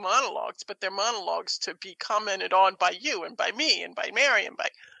be 2 monologues, but they're monologues to be commented on by you and by me and by Mary and by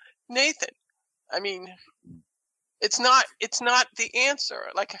Nathan. I mean, it's not the answer.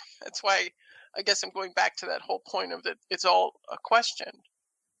 Like, that's why I guess I'm going back to that whole point of that it's all a question.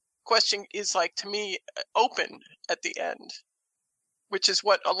 Question is, like, to me, open at the end, which is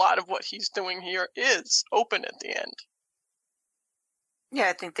what a lot of what he's doing here is, open at the end. Yeah,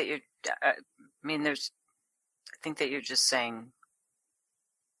 I think that there's think that you're just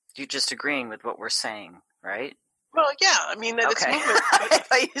agreeing with what we're saying, right? Well, yeah, I mean that it's movement. I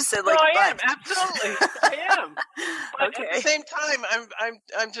thought you said like. No, I am absolutely. I am. But Okay. at the same time,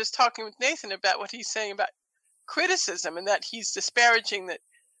 I'm just talking with Nathan about what he's saying about criticism, and that he's disparaging that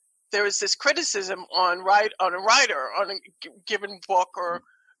there is this criticism on a writer on a given book or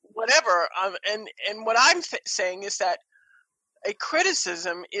whatever. And what I'm saying is that a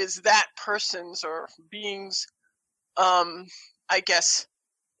criticism is that person's or being's, I guess,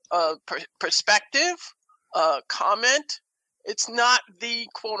 perspective. Comment. It's not the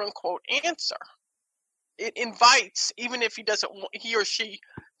quote unquote answer. It invites, even if he or she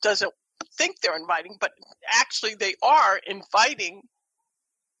doesn't think they're inviting, but actually they are inviting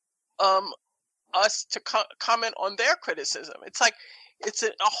us to comment on their criticism. It's like it's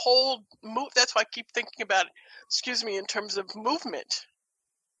a whole move. That's why I keep thinking about it, in terms of movement.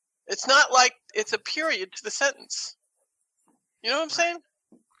 It's not like it's a period to the sentence. You know what I'm saying?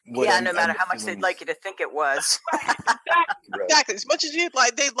 No matter how much they'd like you to think it was. Exactly. As much as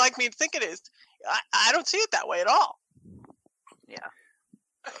they'd like me to think it is, I don't see it that way at all. Yeah.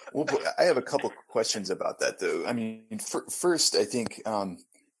 Well, I have a couple questions about that, though. I mean, first, I think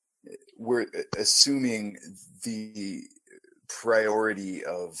we're assuming the priority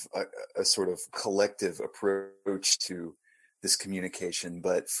of a sort of collective approach to this communication.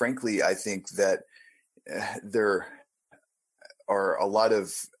 But frankly, I think that there are a lot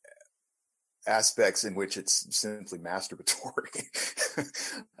of aspects in which it's simply masturbatory.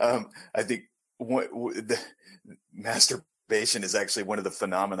 I think the masturbation is actually one of the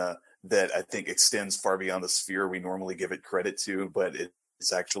phenomena that I think extends far beyond the sphere we normally give it credit to, but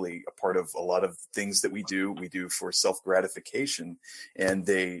it's actually a part of a lot of things that we do for self-gratification, and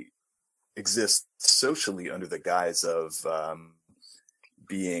they exist socially under the guise of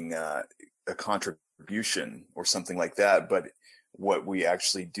being a contribution or something like that. But what we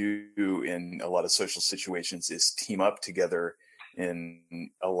actually do in a lot of social situations is team up together and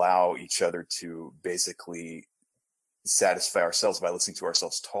allow each other to basically satisfy ourselves by listening to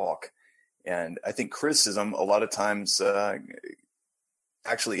ourselves talk. And I think criticism a lot of times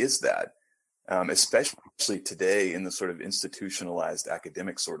actually is that, especially today in the sort of institutionalized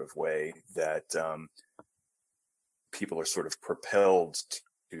academic sort of way that people are sort of propelled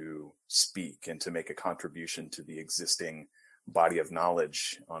to speak and to make a contribution to the existing body of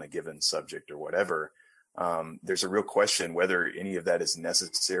knowledge on a given subject or whatever. There's a real question whether any of that is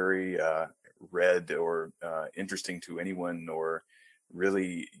necessary, read, or interesting to anyone, or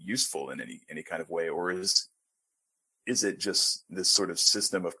really useful in any kind of way, or is it just this sort of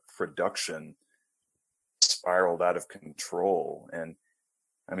system of production spiraled out of control? And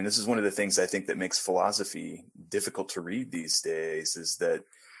I mean, this is one of the things I think that makes philosophy difficult to read these days, is that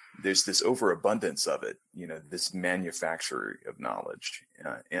there's this overabundance of it, this manufacture of knowledge.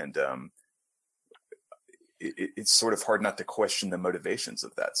 And it's sort of hard not to question the motivations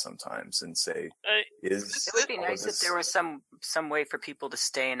of that sometimes and say, it would be nice if there was some way for people to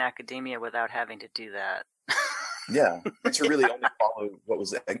stay in academia without having to do that. Yeah, to really only follow what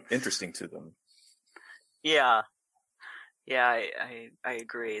was interesting to them. Yeah, I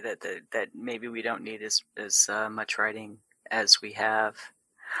agree that maybe we don't need as much writing as we have.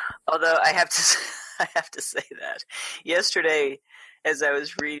 Although I have to say that yesterday, as I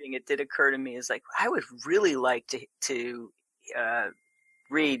was reading, it did occur to me as like I would really like to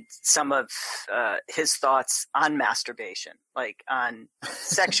read some of his thoughts on masturbation, like on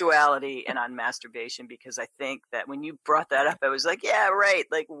sexuality and on masturbation, because I think that when you brought that up, I was like, yeah, right.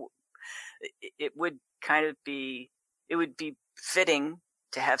 Like it would be fitting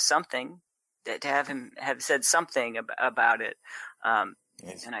to have something, to have him have said something about it.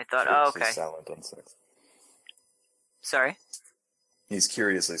 And I thought, oh, okay. Silent on sex. Sorry? He's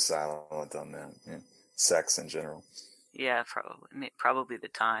curiously silent on that. Yeah. Sex in general. Yeah, probably the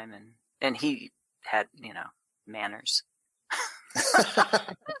time, and he had manners.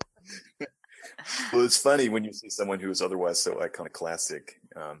 Well, it's funny when you see someone who is otherwise so iconoclastic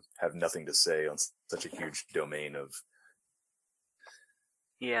have nothing to say on such a huge domain of.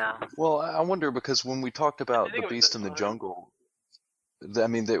 Yeah. Well, I wonder, because when we talked about the beast in the jungle, I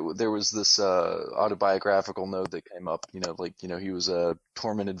mean, there was this autobiographical note that came up, he was a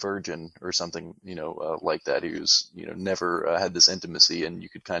tormented virgin or something, like that. He was, never had this intimacy, and you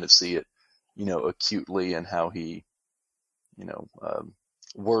could kind of see it, acutely, and how he,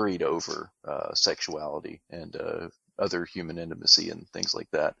 worried over sexuality and other human intimacy and things like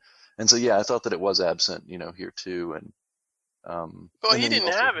that. And so, yeah, I thought that it was absent, here too. And well, he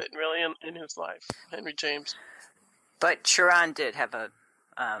didn't have it really in his life, Henry James. But Cioran did have a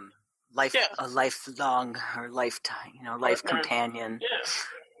a lifelong or lifetime, life Partner. companion. Yeah.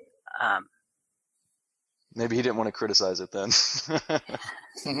 Maybe he didn't want to criticize it then. Stay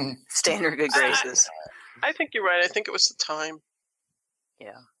in her good graces. I think you're right. I think it was the time.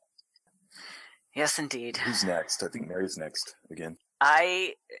 Yeah. Yes, indeed. Who's next? I think Mary's next again.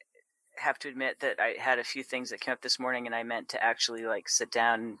 I have to admit that I had a few things that came up this morning, and I meant to actually sit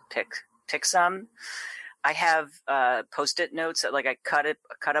down and pick some. I have Post-it notes that I cut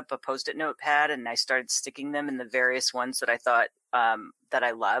up a Post-it notepad, and I started sticking them in the various ones that I thought that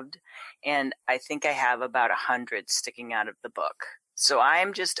I loved, and I think I have about 100 sticking out of the book. So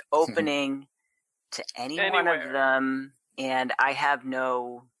I'm just opening to any one of them, and I have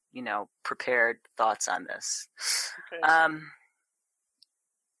no prepared thoughts on this. Okay.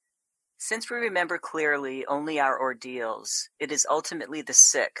 Since we remember clearly only our ordeals, it is ultimately the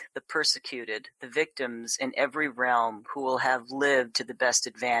sick, the persecuted, the victims in every realm who will have lived to the best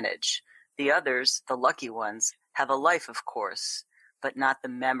advantage. The others, the lucky ones, have a life, of course, but not the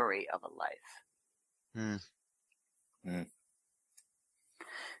memory of a life.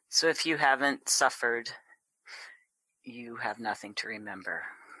 So if you haven't suffered, you have nothing to remember.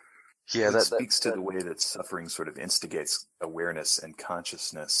 Yeah, that speaks to the way that suffering sort of instigates awareness and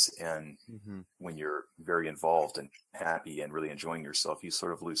consciousness. And when you're very involved and happy and really enjoying yourself, you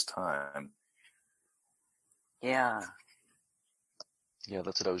sort of lose time. Yeah. Yeah,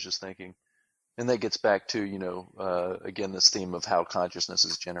 that's what I was just thinking. And that gets back to, again, this theme of how consciousness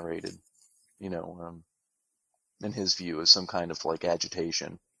is generated, in his view, as some kind of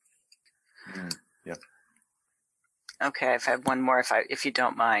agitation. Yeah. Okay, I've had one more, if you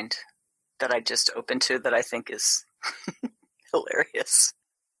don't mind, that I just opened to that I think is hilarious.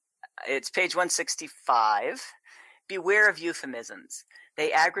 It's page 165. Beware of euphemisms.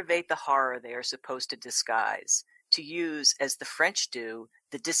 They aggravate the horror they are supposed to disguise. To use, as the French do,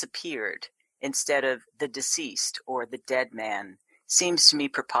 the disappeared instead of the deceased or the dead man seems to me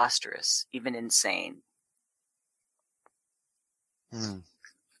preposterous, even insane.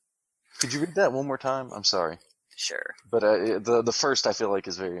 Could you read that one more time? I'm sorry. Sure. But the first I feel like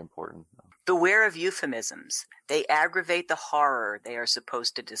is very important. Beware of euphemisms. They aggravate the horror they are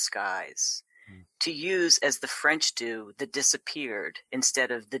supposed to disguise. To use, as the French do, the disappeared instead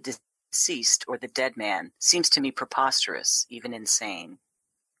of the deceased or the dead man seems to me preposterous, even insane.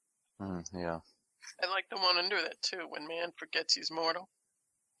 Yeah. I like the one under that too. When man forgets he's mortal.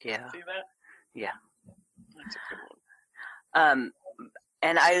 Yeah. See that? Yeah. That's a good one.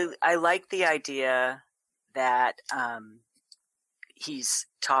 And I like the idea that he's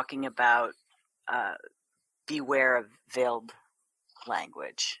talking about beware of veiled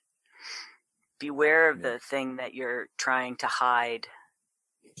language. Beware of the thing that you're trying to hide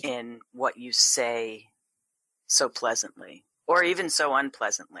in what you say so pleasantly, or even so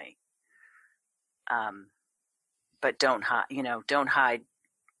unpleasantly. But don't hide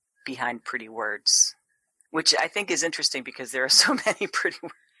behind pretty words, which I think is interesting because there are so many pretty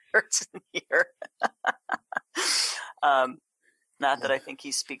words in here. Not that I think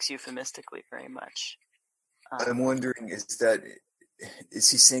he speaks euphemistically very much. I'm wondering, is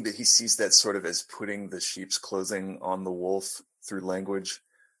he saying that he sees that sort of as putting the sheep's clothing on the wolf through language?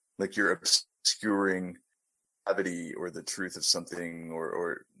 Like you're obscuring gravity or the truth of something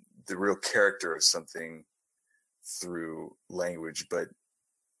or the real character of something through language, but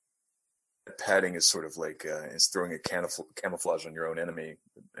padding is sort of like is throwing a camouflage on your own enemy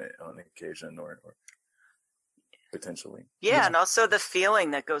on occasion or potentially. Yeah, and also the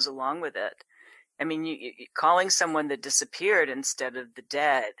feeling that goes along with it. I mean, you calling someone that disappeared instead of the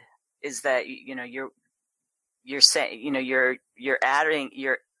dead is that you're saying you're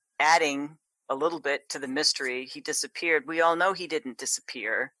adding a little bit to the mystery. He disappeared. We all know he didn't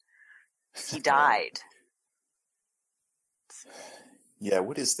disappear. He died. Yeah,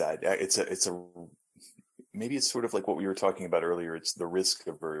 what is that? It's a maybe it's sort of like what we were talking about earlier. It's the risk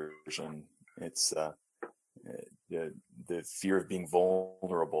aversion. It's the fear of being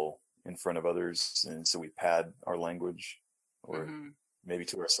vulnerable in front of others, and so we pad our language, or maybe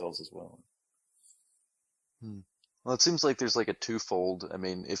to ourselves as well. Well, it seems like there's a twofold. I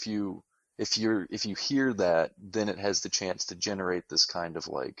mean, if you hear that, then it has the chance to generate this kind of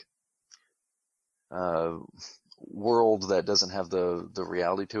world that doesn't have the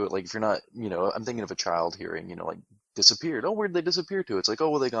reality to it. Like if you're not, I'm thinking of a child hearing, disappeared. Oh, where'd they disappear to? It's like, oh,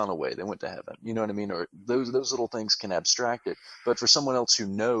 well, they gone away. They went to heaven. You know what I mean? Or those little things can abstract it. But for someone else who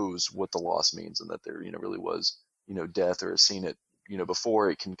knows what the loss means and that there, really was, death or has seen it, before,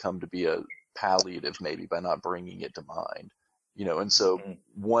 it can come to be a palliative maybe by not bringing it to mind, and so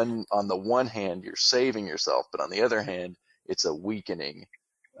on the one hand, you're saving yourself, but on the other hand, it's a weakening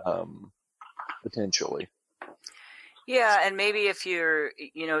potentially. Yeah, and maybe if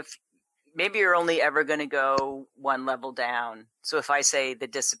maybe you're only ever going to go one level down. So if I say the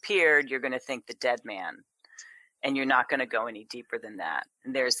disappeared, you're going to think the dead man, and you're not going to go any deeper than that.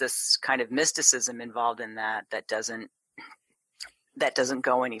 And there's this kind of mysticism involved in that doesn't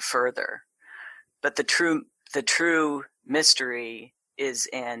go any further. But the true mystery is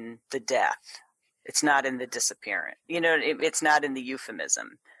in the death. It's not in the disappearance. It's not in the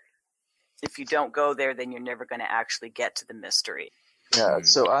euphemism. If you don't go there, then you're never going to actually get to the mystery. Yeah.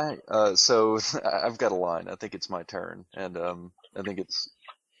 So I've got a line. I think it's my turn, and I think it's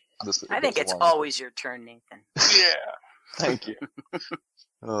this. I think it's always your turn, Nathan. Yeah. Thank you.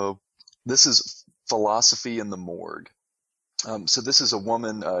 This is philosophy in the morgue. So this is a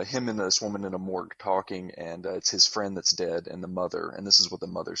woman, him and this woman in a morgue talking, and it's his friend that's dead and the mother, and this is what the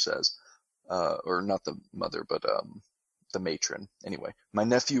mother says, or not the mother, but the matron. Anyway, my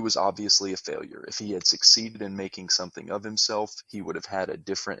nephew was obviously a failure. If he had succeeded in making something of himself, he would have had a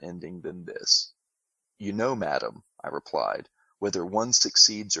different ending than this. You know, madam, I replied, whether one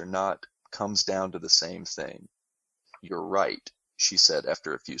succeeds or not comes down to the same thing. You're right, she said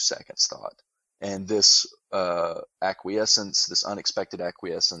after a few seconds' thought. And this acquiescence, this unexpected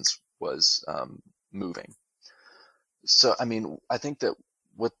acquiescence was moving. So, I mean, I think that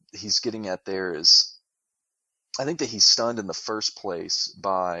what he's getting at there is, I think that he's stunned in the first place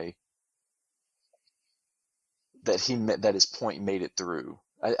by that his point made it through.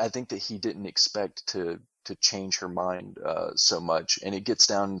 I think that he didn't expect to change her mind so much, and it gets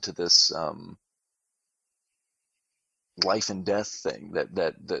down to this life and death thing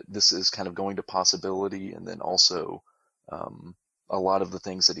that this is kind of going to possibility, and then also a lot of the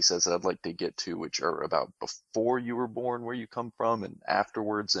things that he says that I'd like to get to, which are about before you were born, where you come from, and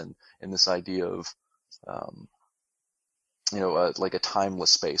afterwards, and this idea of like a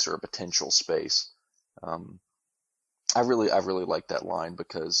timeless space or a potential space. I really like that line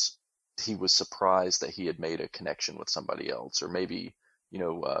because he was surprised that he had made a connection with somebody else, or maybe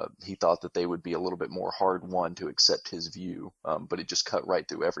he thought that they would be a little bit more hard won to accept his view, but it just cut right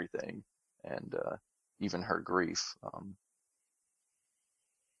through everything, and even her grief.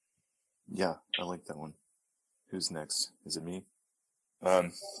 Yeah, I like that one. Who's next? Is it me?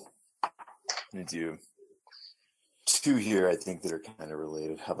 I'm going to do two here, I think, that are kind of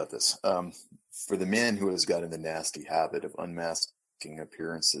related. How about this? For the man who has gotten the nasty habit of unmasking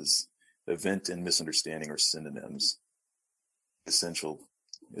appearances, event and misunderstanding are synonyms. Essential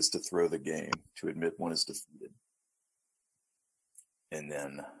is to throw the game, to admit one is defeated. And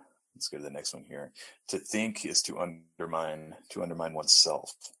then let's go to the next one here. To think is to undermine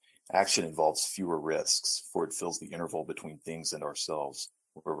oneself. Action involves fewer risks, for it fills the interval between things and ourselves,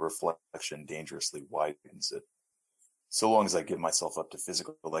 where reflection dangerously widens it. So long as I give myself up to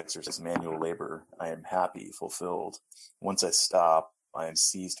physical exercise, manual labor, I am happy, fulfilled. Once I stop, I am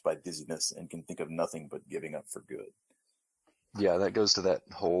seized by dizziness and can think of nothing but giving up for good. Yeah, that goes to that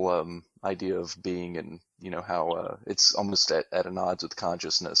whole idea of being, and how it's almost at an odds with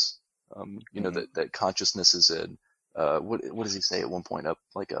consciousness. That consciousness is in what does he say at one point?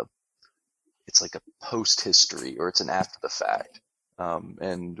 It's like a post history, or it's an after the fact.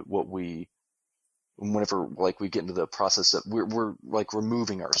 And whenever we get into the process of we're like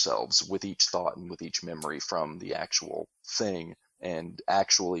removing ourselves with each thought and with each memory from the actual thing, and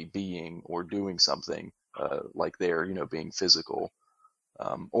actually being or doing something. Like there, being physical,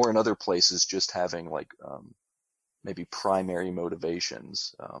 or in other places, just having maybe primary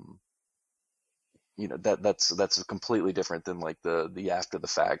motivations. That's completely different than like the after the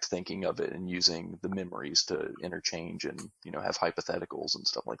fact thinking of it and using the memories to interchange and have hypotheticals and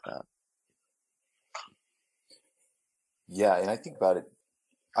stuff like that. Yeah, and I think about it.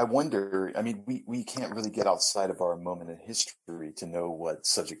 I wonder. I mean, we can't really get outside of our moment in history to know what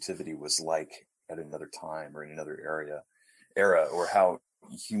subjectivity was like at another time or in another era, or how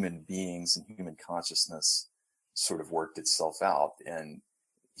human beings and human consciousness sort of worked itself out. And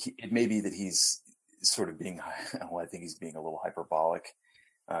it may be that he's sort of being, I think he's being a little hyperbolic,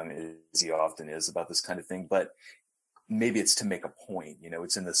 as he often is about this kind of thing, but maybe it's to make a point,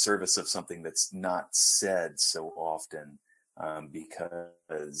 it's in the service of something that's not said so often,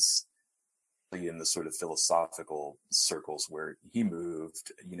 because in the sort of philosophical circles where he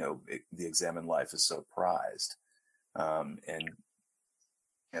moved, the examined life is so prized, and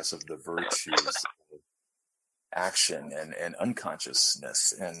yes, of the virtues of action and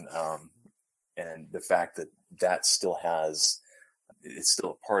unconsciousness, and the fact that it's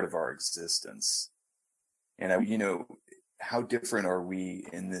still a part of our existence. And how different are we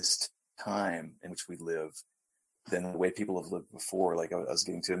in this time in which we live than the way people have lived before. Like I was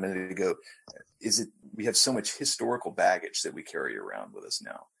getting to a minute ago, we have so much historical baggage that we carry around with us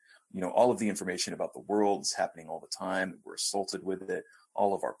now. All of the information about the world is happening all the time. We're assaulted with it.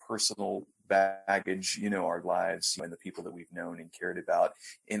 All of our personal baggage, our lives and the people that we've known and cared about,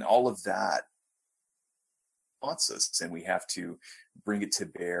 and all of that haunts us, and we have to bring it to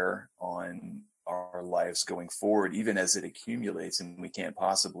bear on our lives going forward, even as it accumulates, and we can't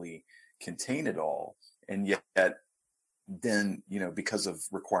possibly contain it all. And yet then, because of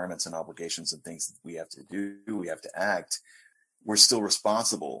requirements and obligations and things that we have to do, we have to act, we're still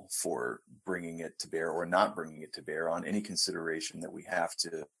responsible for bringing it to bear or not bringing it to bear on any consideration that we have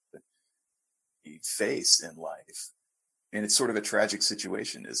to face in life. And it's sort of a tragic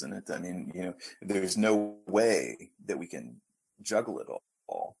situation, isn't it? I mean, there's no way that we can juggle it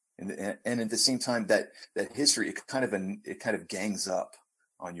all. And at the same time, that history, it kind of gangs up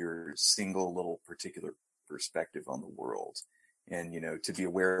on your single little particular perspective on the world. And, to be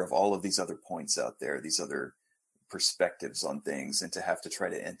aware of all of these other points out there, these other perspectives on things, and to have to try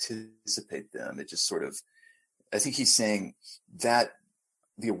to anticipate them, it just sort of, I think he's saying that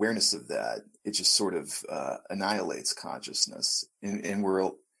the awareness of that, it just sort of annihilates consciousness. And we're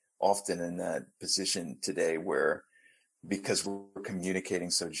often in that position today where, because we're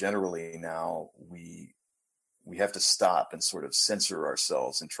communicating so generally now, we have to stop and sort of censor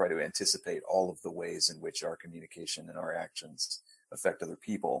ourselves and try to anticipate all of the ways in which our communication and our actions affect other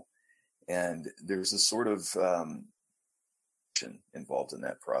people. And there's a sort of involved in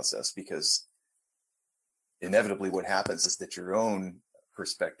that process, because inevitably what happens is that your own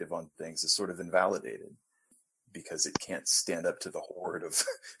perspective on things is sort of invalidated, because it can't stand up to the horde of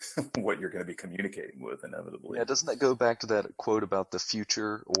what you're going to be communicating with inevitably. Yeah, doesn't that go back to that quote about the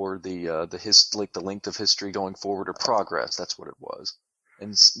future, or the length of history going forward, or progress? That's what it was.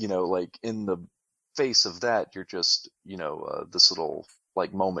 And like in the face of that, you're just this little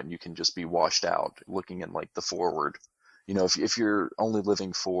like moment, you can just be washed out looking in like the forward. If you're only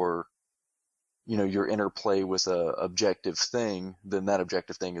living for your interplay with a objective thing, then that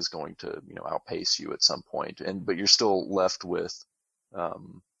objective thing is going to outpace you at some point, but you're still left with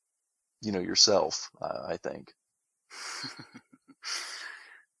yourself, I think.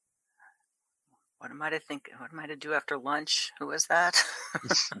 What am I to think? What am I to do after lunch? Who was that?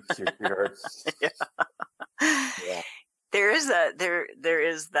 Yeah. Yeah. There is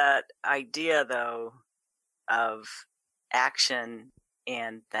that idea, though, of action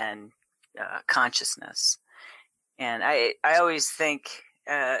and then consciousness. And I always think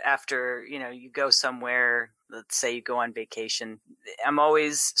after you go somewhere, let's say you go on vacation, I'm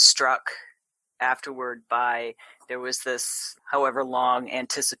always struck afterward by, there was this however long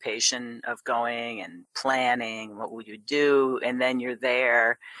anticipation of going and planning, what will you do, and then you're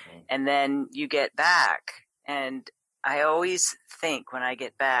there, and then you get back. And I always think when I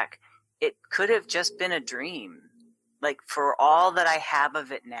get back, it could have just been a dream. Like, for all that I have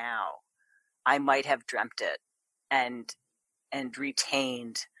of it now, I might have dreamt it and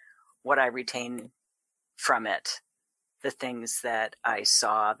retained what I retain from it, the things that I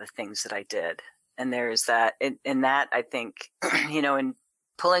saw, the things that I did. And there's that, in that, I think, in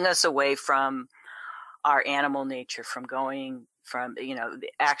pulling us away from our animal nature, from going from,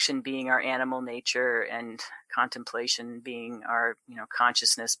 the action being our animal nature and contemplation being our,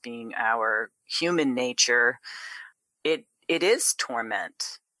 consciousness being our human nature, it is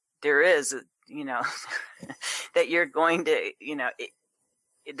torment. There is, that you're going to,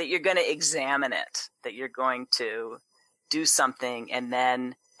 that you're going to examine it, that you're going to do something and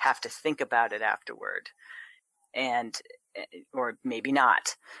then have to think about it afterward, or maybe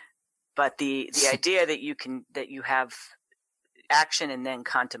not. But the idea that you have action and then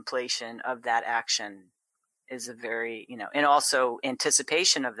contemplation of that action is a very, and also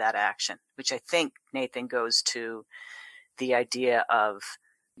anticipation of that action, which I think, Nathan, goes to the idea of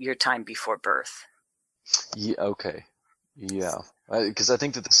your time before birth. Yeah. Okay. Yeah. Because I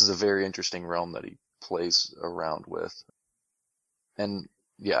think that this is a very interesting realm that he plays around with. And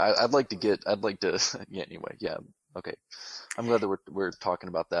yeah, I'd like to, yeah, anyway, yeah. Okay. I'm glad that we're talking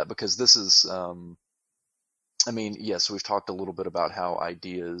about that, because this is, yes, we've talked a little bit about how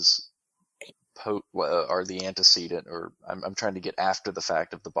ideas are the antecedent, or I'm trying to get after the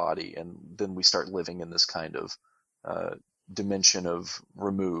fact of the body, and then we start living in this kind of dimension of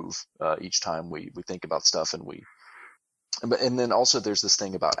remove each time we think about stuff, and then also there's this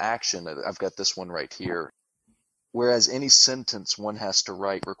thing about action. I've got this one right here. Whereas any sentence one has to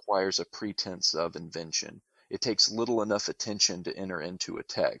write requires a pretense of invention, it takes little enough attention to enter into a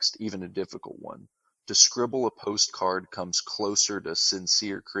text, even a difficult one. To scribble a postcard comes closer to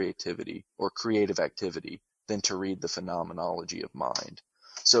sincere creativity or creative activity than to read the phenomenology of mind.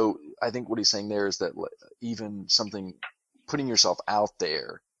 So I think what he's saying there is that even something, putting yourself out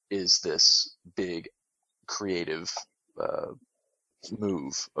there is this big creative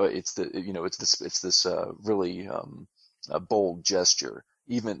move. It's this really bold gesture,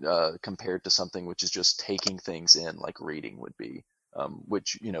 even compared to something which is just taking things in, like reading would be,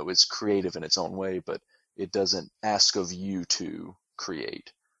 which is creative in its own way, but it doesn't ask of you to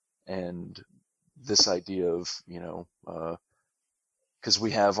create. And this idea of because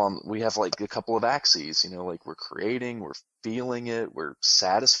we have like a couple of axes, like we're creating, we're feeling it, we're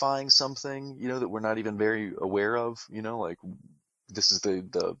satisfying something, that we're not even very aware of, like this is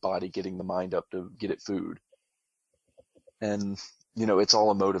the body getting the mind up to get it food. And, it's all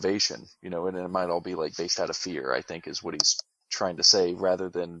a motivation, and it might all be like based out of fear, I think is what he's trying to say, rather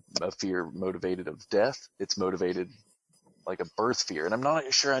than a fear motivated of death. It's motivated like a birth fear. And I'm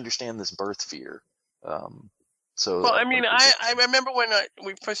not sure I understand this birth fear. Well, I mean, I remember when I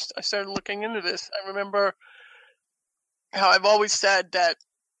started looking into this, I remember how I've always said that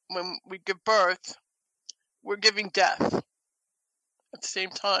when we give birth, we're giving death at the same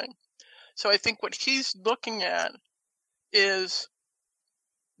time. So I think what he's looking at is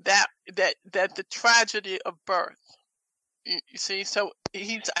that the tragedy of birth. You see, so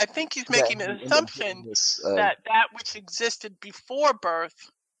I think he's making an assumption that which existed before birth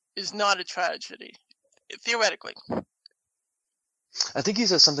is not a tragedy, theoretically. I think he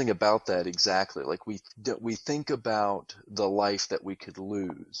says something about that exactly. Like we think about the life that we could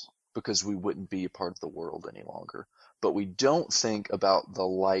lose because we wouldn't be a part of the world any longer. But we don't think about the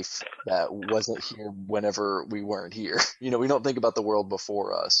life that wasn't here whenever we weren't here. We don't think about the world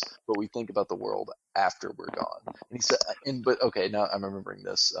before us, but we think about the world after we're gone. And he said, okay, now I'm remembering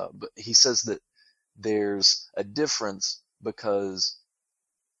this. But he says that there's a difference because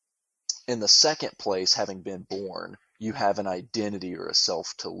in the second place, having been born, you have an identity or a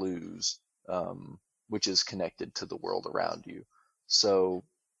self to lose, which is connected to the world around you. So,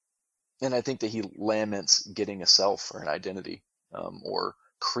 and I think that he laments getting a self or an identity, or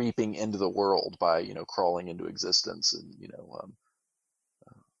creeping into the world by, crawling into existence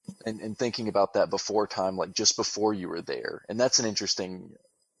and thinking about that before time, like just before you were there. And that's an interesting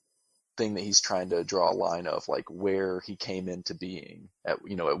thing that he's trying to draw a line of, like where he came into being at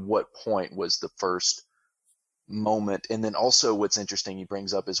what point was the first moment. And then also what's interesting he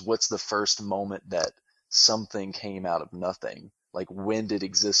brings up is what's the first moment that something came out of nothing. Like when did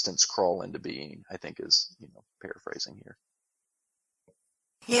existence crawl into being, I think is, paraphrasing here.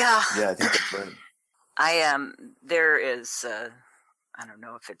 Yeah. Yeah, I think that's right. There is, I don't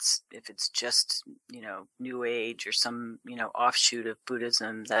know if it's just, New Age or some, offshoot of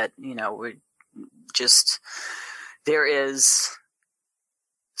Buddhism that, we're just, there is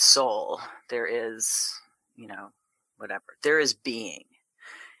soul, there is, whatever, there is being.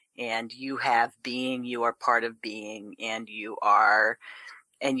 And you have being, you are part of being, and you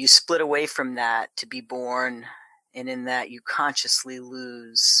split away from that to be born, and in that you consciously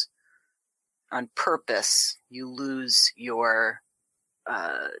lose, on purpose, you lose your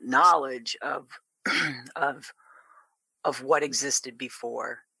knowledge of what existed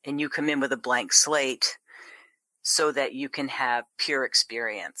before, and you come in with a blank slate so that you can have pure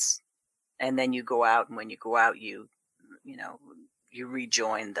experience. And then you go out, and when you go out, you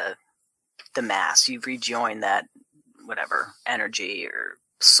rejoin the mass. You rejoin that whatever energy or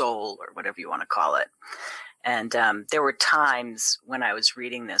soul or whatever you want to call it. And there were times when I was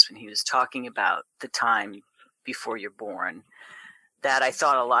reading this, when he was talking about the time before you're born, that I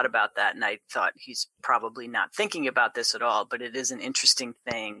thought a lot about that, and I thought he's probably not thinking about this at all, but it is an interesting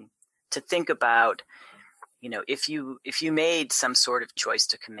thing to think about. If you made some sort of choice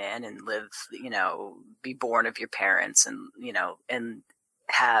to come in and live, be born of your parents and, and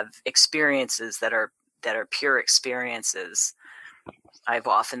have experiences that are pure experiences, I've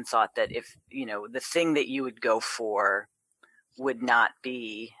often thought that if, the thing that you would go for would not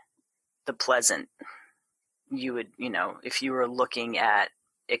be the pleasant, you would, if you were looking at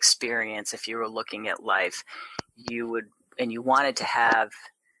experience, if you were looking at life, you would, and you wanted to have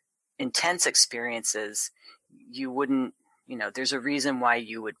intense experiences, you wouldn't, there's a reason why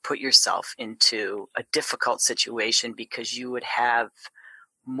you would put yourself into a difficult situation, because you would have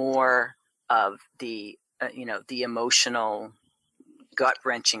more of the, the emotional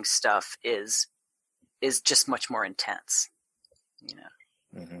gut-wrenching stuff is just much more intense,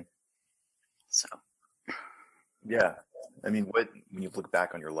 Mm-hmm. So. Yeah. I mean, when you look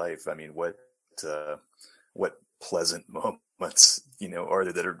back on your life, I mean, what pleasant moments, are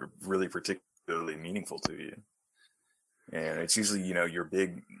there that are really particularly meaningful to you? And it's usually, your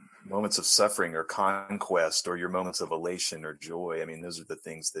big moments of suffering or conquest, or your moments of elation or joy. I mean, those are the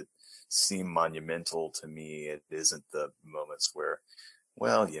things that seem monumental to me. It isn't the moments where,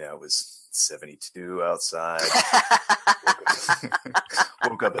 well, it was 72 outside.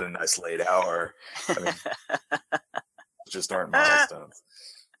 Woke up at a nice late hour. I mean, just aren't milestones.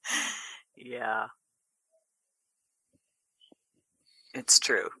 Yeah. It's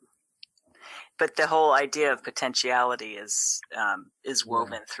true. But the whole idea of potentiality is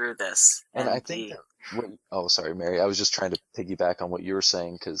woven through this. And I think sorry, Mary. I was just trying to piggyback on what you were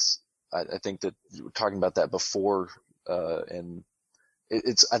saying, because I think that you were talking about that before, and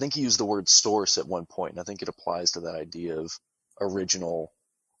I think he used the word source at one point, and I think it applies to that idea of original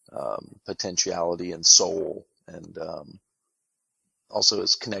potentiality and soul, and also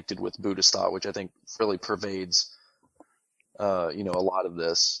is connected with Buddhist thought, which I think really pervades a lot of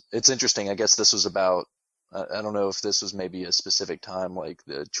this. It's interesting. I guess this was about, I don't know if this was maybe a specific time like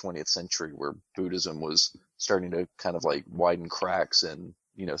the 20th century where Buddhism was starting to kind of like widen cracks in,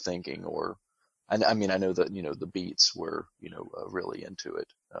 thinking, or, I mean, I know that, the Beats were, really into it.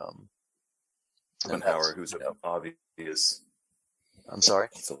 Schopenhauer, who's an obvious, I'm sorry?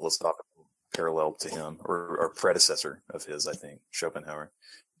 philosophical parallel to him, or predecessor of his, I think, Schopenhauer.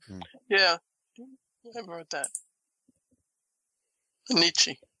 Yeah, I wrote that.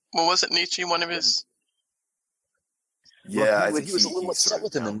 Nietzsche. Well, was it Nietzsche? One of his. Yeah, I think think he was a little upset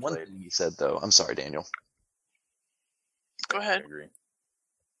with him in one thing he said, though. I'm sorry, Daniel. Go ahead. I agree.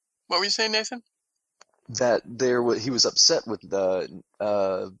 What were you saying, Nathan? That he was upset with the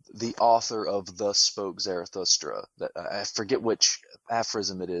author of "Thus Spoke Zarathustra." That I forget which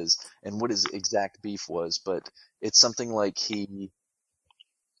aphorism it is and what his exact beef was, but it's something like he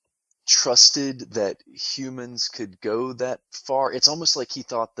trusted that humans could go that far. It's almost like he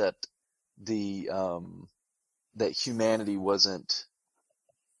thought that that humanity wasn't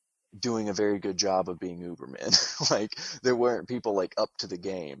doing a very good job of being Ubermen. Like there weren't people like up to the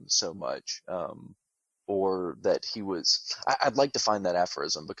game so much, or that he was. I'd like to find that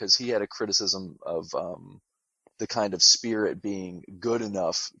aphorism, because he had a criticism of the kind of spirit being good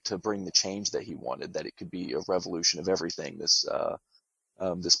enough to bring the change that he wanted, that it could be a revolution of everything. This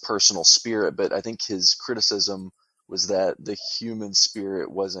personal spirit, but I think his criticism was that the human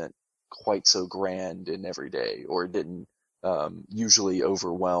spirit wasn't quite so grand and everyday, or it didn't usually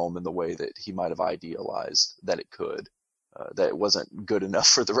overwhelm in the way that he might have idealized that it could. That it wasn't good enough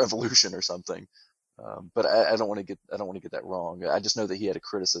for the revolution or something. But I don't want to get that wrong. I just know that he had a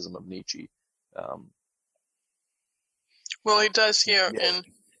criticism of Nietzsche. Well, he does here in.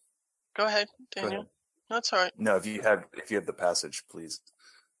 Go ahead, Daniel. Go ahead. No, that's all right. No, if you have the passage, please.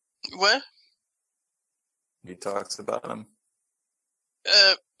 What? He talks about him.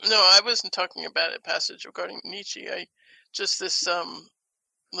 No, I wasn't talking about a passage regarding Nietzsche. Just this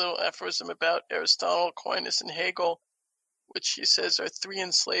little aphorism about Aristotle, Aquinas, and Hegel, which he says are three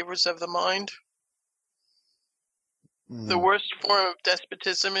enslavers of the mind. The worst form of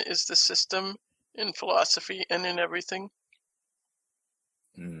despotism is the system in philosophy and in everything.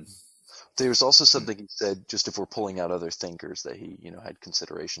 There's also something he said, just if we're pulling out other thinkers that he, had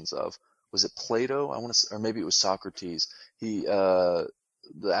considerations of. Was it Plato? I want to, or maybe it was Socrates. The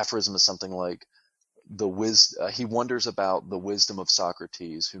aphorism is something like he wonders about the wisdom of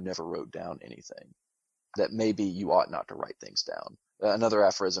Socrates, who never wrote down anything. That maybe you ought not to write things down. Another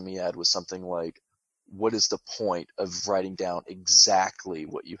aphorism he had was something like, what is the point of writing down exactly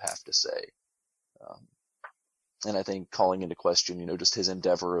what you have to say? And I think calling into question, just his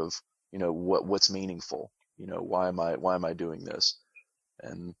endeavor of, what's meaningful, why am I doing this?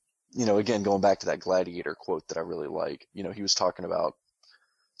 And, again, going back to that Gladiator quote that I really like, he was talking about,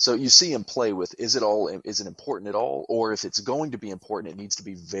 so you see him play with, is it important at all? Or if it's going to be important, it needs to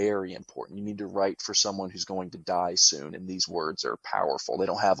be very important. You need to write for someone who's going to die soon. And these words are powerful. They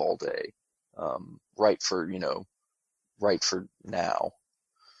don't have all day. Write for now.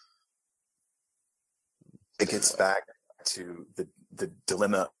 It gets back to the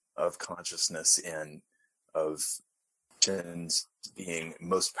dilemma of consciousness and of actions being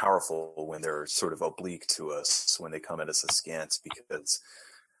most powerful when they're sort of oblique to us, when they come at us askance, because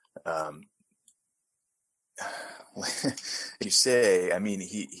you say, I mean,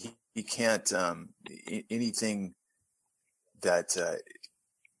 he can't anything that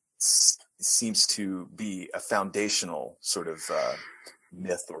seems to be a foundational sort of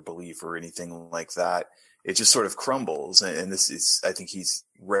myth or belief or anything like that. It just sort of crumbles. And this is, I think he's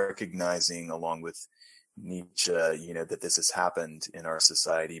recognizing, along with Nietzsche, that this has happened in our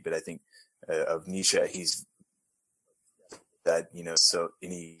society. But I think of Nietzsche, he's that, so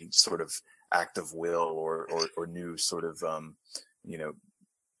any sort of act of will or new sort of,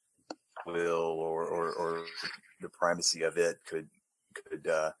 will or the primacy of it could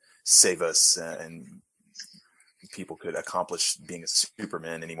save us, and people could accomplish being a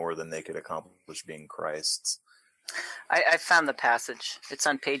Superman any more than they could accomplish being Christs. I found the passage. It's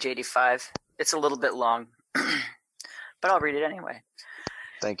on page 85. It's a little bit long, but I'll read it anyway.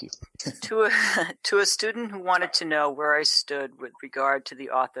 Thank you. To a student who wanted to know where I stood with regard to the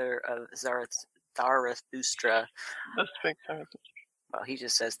author of Zarathustra. Well, he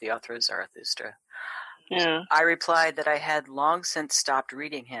just says the author of Zarathustra. Yeah. I replied that I had long since stopped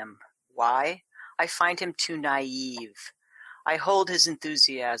reading him. Why? I find him too naive. I hold his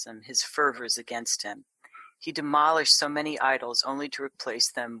enthusiasm, his fervors against him. He demolished so many idols only to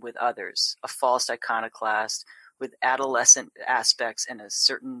replace them with others, a false iconoclast with adolescent aspects and a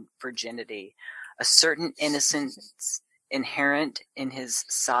certain virginity, a certain innocence inherent in his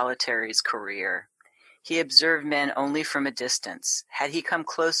solitary's career. He observed men only from a distance. Had he come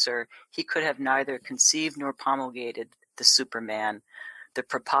closer, he could have neither conceived nor promulgated the Superman, the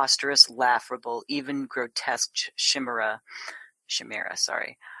preposterous, laughable, even grotesque chimera,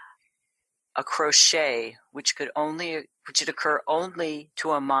 a crochet which could occur only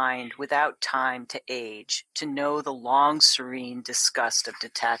to a mind without time to age, to know the long, serene disgust of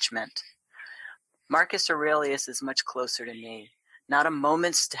detachment. Marcus Aurelius is much closer to me. Not a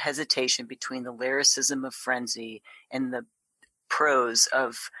moment's hesitation between the lyricism of frenzy and the prose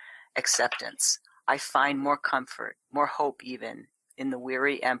of acceptance. I find more comfort, more hope even, in the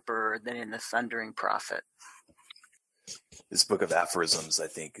weary emperor than in the thundering prophet. This book of aphorisms, I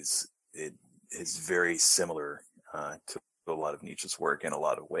think, is very similar to a lot of Nietzsche's work in a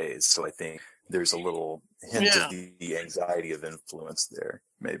lot of ways. So I think there's a little hint of the anxiety of influence there,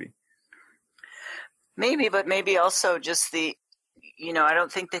 maybe. Maybe, but maybe also just I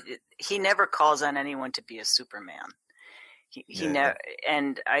don't think that he never calls on anyone to be a Superman. He never,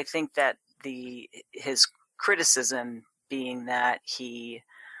 and I think that his criticism being that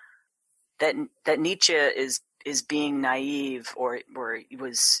that Nietzsche is being naive or he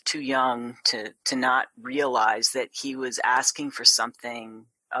was too young to not realize that he was asking for something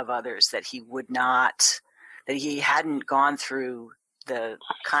of others that he hadn't gone through the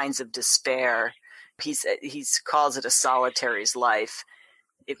kinds of despair. He calls it a solitary's life.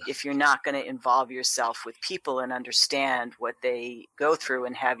 If you're not going to involve yourself with people and understand what they go through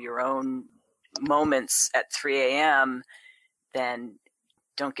and have your own moments at 3 a.m., then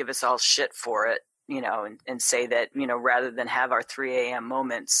don't give us all shit for it, and say that, rather than have our 3 a.m.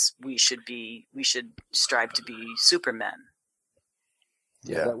 moments, we should strive to be Supermen.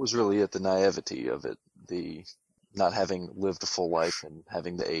 Yeah, that was really it, the naivety of it, the not having lived a full life and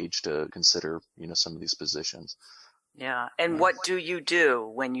having the age to consider, some of these positions. Yeah. And what do you do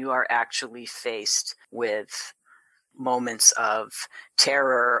when you are actually faced with moments of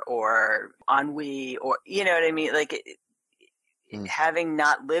terror or ennui or, you know what I mean? Like having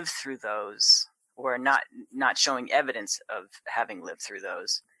not lived through those or not showing evidence of having lived through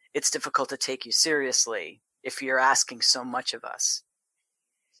those, it's difficult to take you seriously if you're asking so much of us.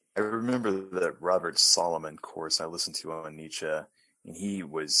 I remember that Robert Solomon course I listened to on Nietzsche, and he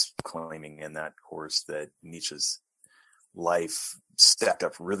was claiming in that course that Nietzsche's life stacked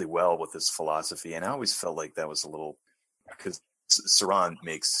up really well with his philosophy, and I always felt like that was a little, because Cioran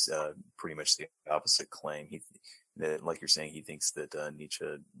makes pretty much the opposite claim. That, like you're saying, he thinks that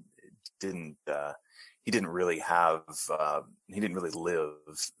Nietzsche didn't really live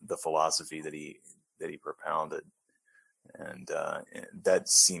the philosophy that he propounded. And that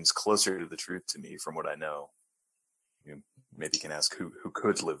seems closer to the truth to me from what I know. Maybe you can ask who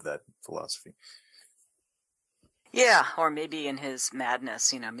could live that philosophy. Yeah, or maybe in his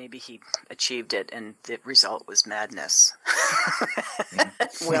madness, maybe he achieved it and the result was madness.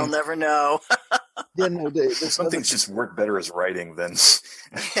 We'll never know. Yeah, no, some things just work better as writing than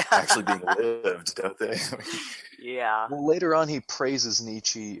actually being lived, don't they? Yeah. Well, later on he praises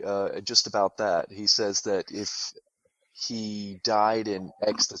Nietzsche just about that. He says that if he died in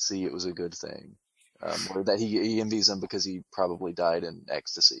ecstasy, it was a good thing, or that he envies him because he probably died in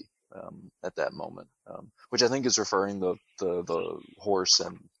ecstasy at that moment, which I think is referring the horse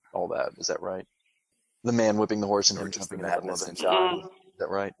and all that. Is that right? The man whipping the horse and him jumping in the middle of it. Is that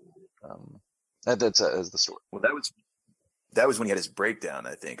right? That's the story. Well, that was when he had his breakdown,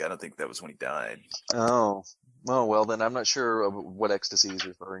 I think. I don't think that was when he died. Oh, well, then I'm not sure what ecstasy he's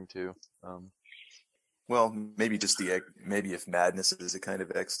referring to. Well, maybe maybe if madness is a kind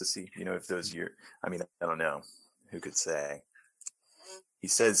of ecstasy, if those I don't know. Who could say? He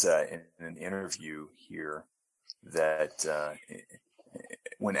says in an interview here that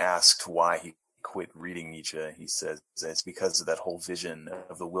when asked why he quit reading Nietzsche. He says it's because of that whole vision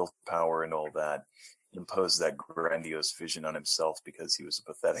of the willpower and all that. He imposed that grandiose vision on himself because he was a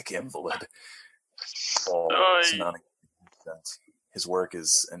pathetic invalid. His work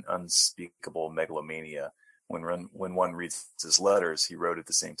is an unspeakable megalomania. When one reads his letters, he wrote at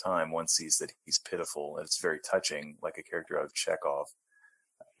the same time, one sees that he's pitiful, and it's very touching, like a character out of Chekhov.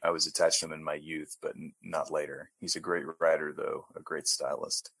 I was attached to him in my youth, but not later. He's a great writer, though, a great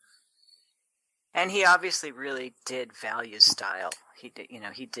stylist. And he obviously really did value style. He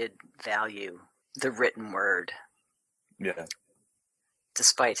did value the written word. Yeah.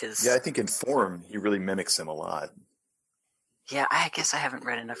 Despite his... Yeah, I think in form, he really mimics him a lot. Yeah, I guess I haven't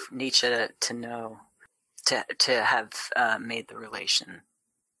read enough Nietzsche to know, to have made the relation.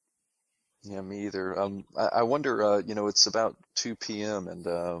 Yeah, me either. I wonder, it's about 2 p.m. and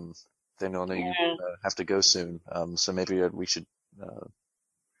Daniel, I know you have to go soon. So maybe we should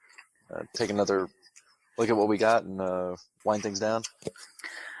take another look at what we got and wind things down.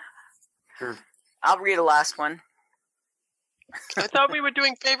 Sure. I'll read the last one. I thought we were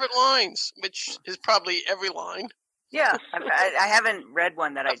doing favorite lines, which is probably every line. Yeah, I haven't read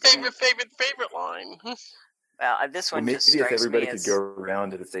one that I didn't. Favorite line. Well, this one maybe just strikes if everybody me could go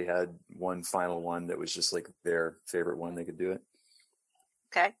around and if they had one final one that was just like their favorite one, they could do it.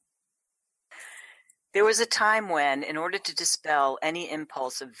 Okay. There was a time when, in order to dispel any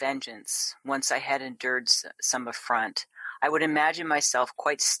impulse of vengeance, once I had endured some affront, I would imagine myself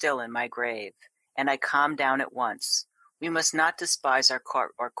quite still in my grave, and I calmed down at once. We must not despise our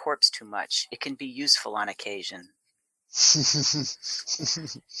corpse too much. It can be useful on occasion.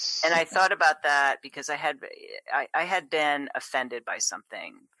 And I thought about that because I had been offended by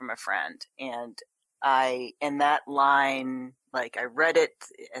something from a friend, and that line, like, I read it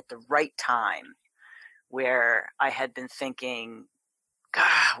at the right time, where I had been thinking,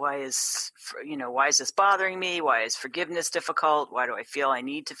 God, why is this bothering me? Why is forgiveness difficult? Why do I feel I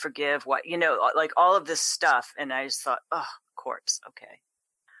need to forgive? What, like all of this stuff. And I just thought, oh, corpse. Okay.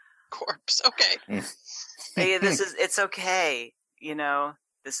 Corpse. Okay. Hey, it's okay.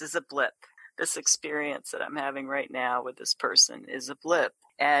 This is a blip. This experience that I'm having right now with this person is a blip.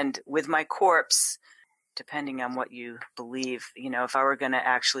 And with my corpse, depending on what you believe, if I were going to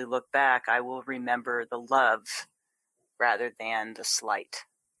actually look back, I will remember the love rather than the slight.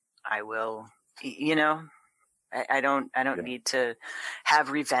 I will, I don't need to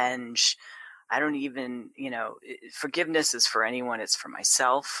have revenge. I don't even, forgiveness is for anyone. It's for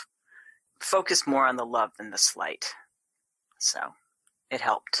myself. Focus more on the love than the slight. So it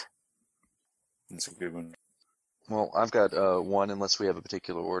helped. That's a good one. Well, I've got one, unless we have a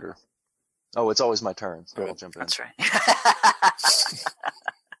particular order. Oh, it's always my turn, so I'll jump in. That's right.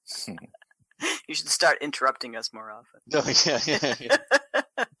 You should start interrupting us more often. Oh,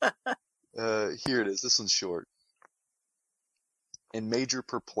 yeah. Here it is. This one's short. In major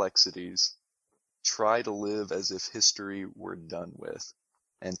perplexities, try to live as if history were done with,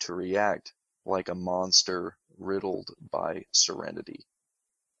 and to react like a monster riddled by serenity.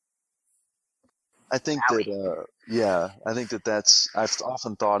 I think that, I think that's, I've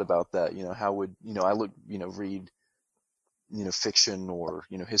often thought about that, how would, I look, read, fiction or,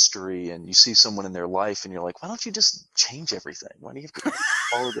 history, and you see someone in their life and you're like, why don't you just change everything? Why do you have to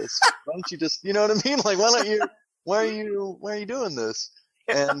follow this? Why don't you just, you know what I mean? Like, why are you doing this?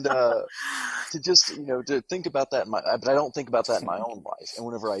 And, to just, to think about that but I don't think about that in my own life. And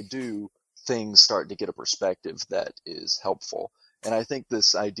whenever I do, things start to get a perspective that is helpful. And I think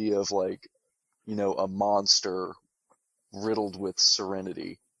this idea of like, a monster riddled with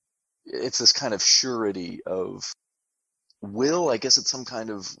serenity, it's this kind of surety of will. I guess it's some kind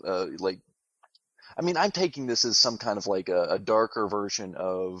of, I'm taking this as some kind of like a darker version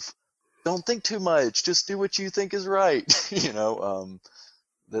of don't think too much, just do what you think is right,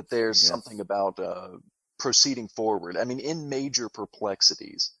 that there's something about proceeding forward. I mean, in major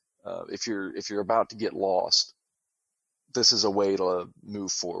perplexities, if you're about to get lost, this is a way to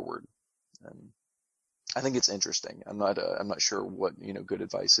move forward. And I think it's interesting. I'm not sure what, good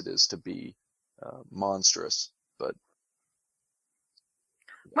advice it is to be monstrous, but.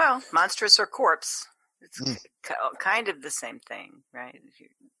 Well, monstrous or corpse, it's kind of the same thing, right? If you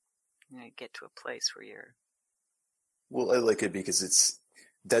get to a place where you're. Well, I like it because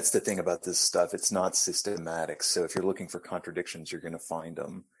that's the thing about this stuff. It's not systematic. So if you're looking for contradictions, you're going to find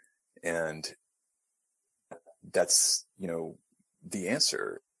them. And that's, the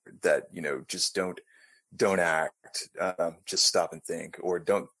answer that, just don't act, just stop and think, or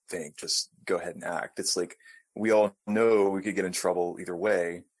don't think, just go ahead and act. It's like, we all know we could get in trouble either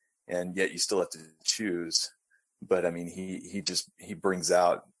way, and yet you still have to choose. But I mean, he brings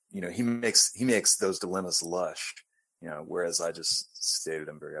out he makes those dilemmas lush, whereas I just stated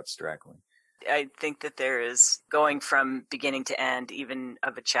them very abstractly. I think that there is, going from beginning to end, even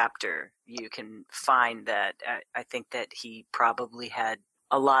of a chapter, you can find that I think that he probably had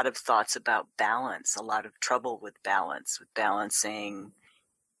a lot of thoughts about balance, a lot of trouble with balancing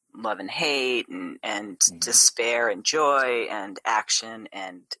love and hate and despair and joy and action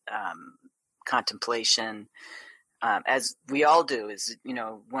and contemplation, as we all do. Is,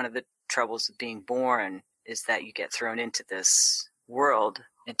 one of the troubles of being born is that you get thrown into this world,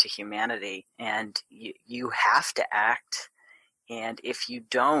 into humanity, and you have to act. And if you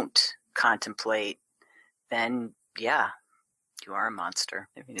don't contemplate, then you are a monster.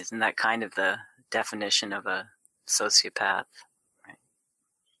 I mean, isn't that kind of the definition of a sociopath?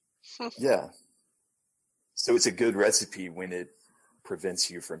 Right? Yeah. So it's a good recipe when it prevents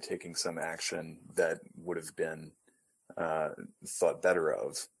you from taking some action that would have been thought better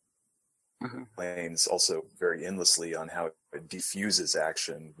of. Explains also very endlessly on how it diffuses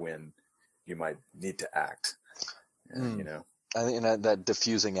action when you might need to act. I think that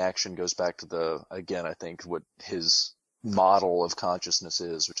diffusing action goes back to I think what his model of consciousness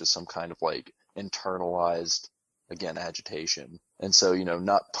is, which is some kind of like internalized, again, agitation. And so,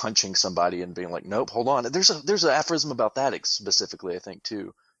 not punching somebody and being like, nope, hold on. There's an aphorism about that specifically, I think,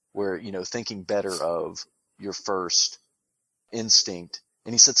 too, where, thinking better of your first instinct.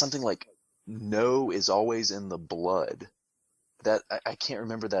 And he said something like, no is always in the blood. That I can't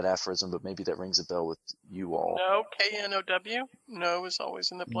remember that aphorism, but maybe that rings a bell with you all. No, K-N-O-W? No is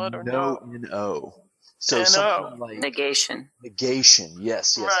always in the blood, or no? N-O. So N-O. something like Negation,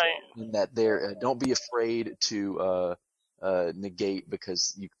 yes. Right. In that don't be afraid to negate,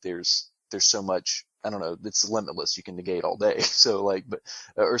 because there's so much, I don't know, it's limitless. You can negate all day. So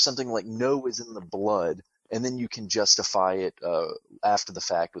or something like no is in the blood. And then you can justify it after the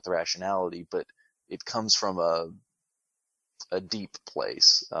fact with rationality, but it comes from a deep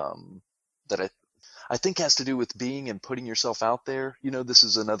place that I think has to do with being and putting yourself out there. This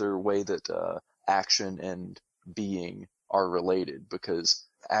is another way that action and being are related, because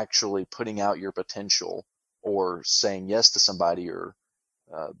actually putting out your potential or saying yes to somebody or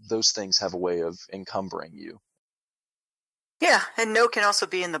those things have a way of encumbering you. Yeah, and no can also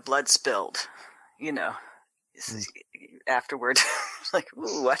be in the blood spilled, afterward. Like,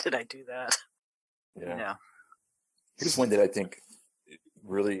 ooh, why did I do that? Yeah. Here's one that I think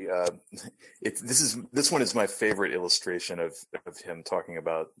really, this one is my favorite illustration of him talking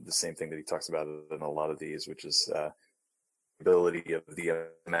about the same thing that he talks about in a lot of these, which is ability of the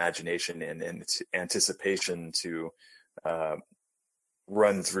imagination and anticipation to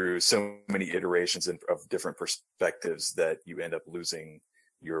run through so many iterations of different perspectives that you end up losing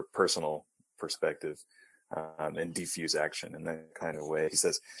your personal perspective. And diffuse action in that kind of way. He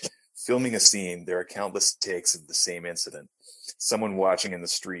says, filming a scene, there are countless takes of the same incident. Someone watching in the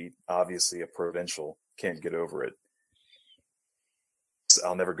street, obviously a provincial, can't get over it.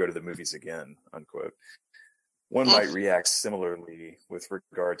 I'll never go to the movies again, unquote. One might react similarly with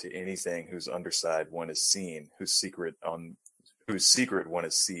regard to anything whose underside one has seen, whose secret one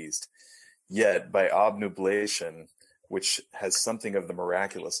has seized. Yet, by obnubilation, which has something of the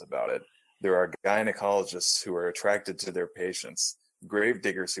miraculous about it, there are gynecologists who are attracted to their patients,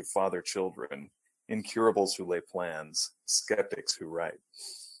 gravediggers who father children, incurables who lay plans, skeptics who write.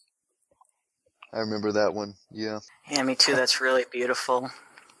 I remember that one, yeah. Yeah, me too. That's really beautiful.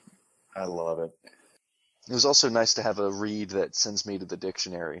 I love it. It was also nice to have a read that sends me to the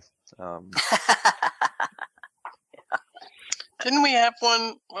dictionary. Didn't we have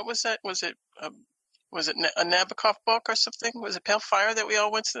one? What was that? Was it a Nabokov book or something? Was it Pale Fire that we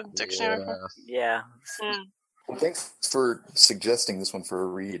all went to the dictionary for? Yeah. Well, thanks for suggesting this one for a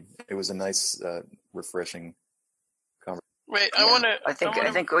read. It was a nice, refreshing conversation. Wait, Yeah. I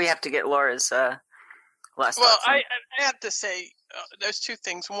think we have to get Laura's last. Well, I have to say, there's two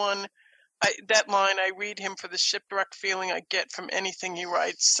things. One, that line, I read him for the shipwrecked feeling I get from anything he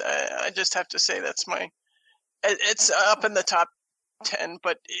writes. I just have to say that's it's up in the top 10,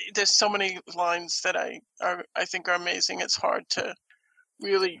 but there's so many lines that I think are amazing. It's hard to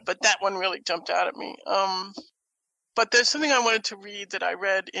really, but that one really jumped out at me. But there's something I wanted to read that I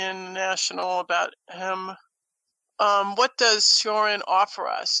read in National about him. What does Cioran offer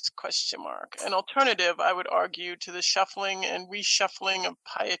us? ? An alternative, I would argue, to the shuffling and reshuffling of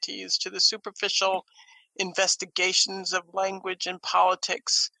pieties, to the superficial investigations of language and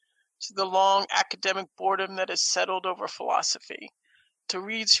politics, to the long academic boredom that has settled over philosophy. To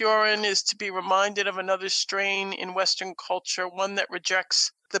read Cioran is to be reminded of another strain in Western culture, one that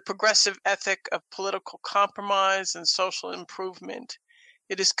rejects the progressive ethic of political compromise and social improvement.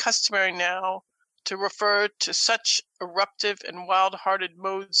 it is customary now to refer to such eruptive and wild-hearted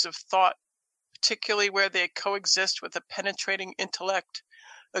modes of thought, particularly where they coexist with a penetrating intellect,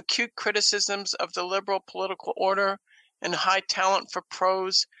 acute criticisms of the liberal political order, and high talent for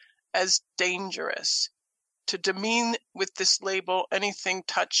prose, as dangerous. To demean with this label anything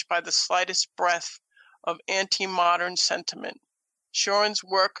touched by the slightest breath of anti-modern sentiment. Cioran's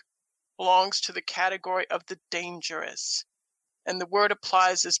work belongs to the category of the dangerous, and the word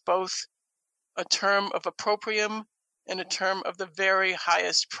applies as both a term of opprobrium and a term of the very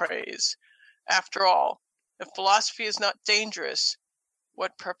highest praise. After all, if philosophy is not dangerous,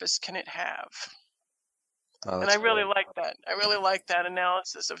 what purpose can it have? And I really like that. I really like that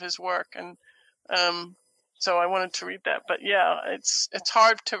analysis of his work, and so I wanted to read that. But yeah, it's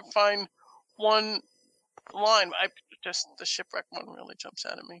hard to find one line. The shipwreck one really jumps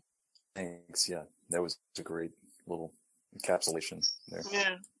out at me. Thanks. Yeah, that was a great little encapsulation there.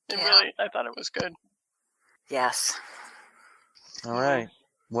 Yeah, really, I thought it was good. Yes. All right.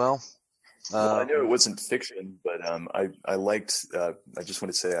 Well, I know it wasn't fiction, but I liked. I just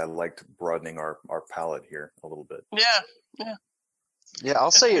want to say I liked broadening our palette here a little bit. Yeah. Yeah,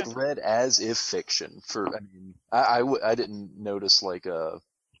 I'll say it read as if fiction. I didn't notice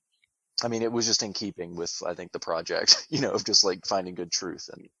it was just in keeping with, I think, the project, of just like finding good truth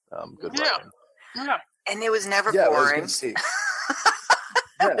and good writing. Yeah. And it was never boring.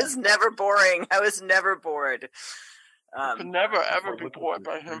 It was never boring. I was never bored. Could never ever be bored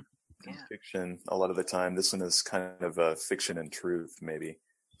by him. Yeah. Fiction a lot of the time. This one is kind of a fiction and truth, maybe,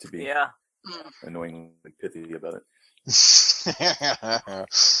 to be annoyingly pithy about it.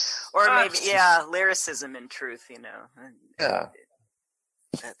 Or maybe lyricism and truth. Yeah,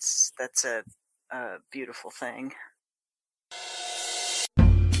 that's a beautiful thing.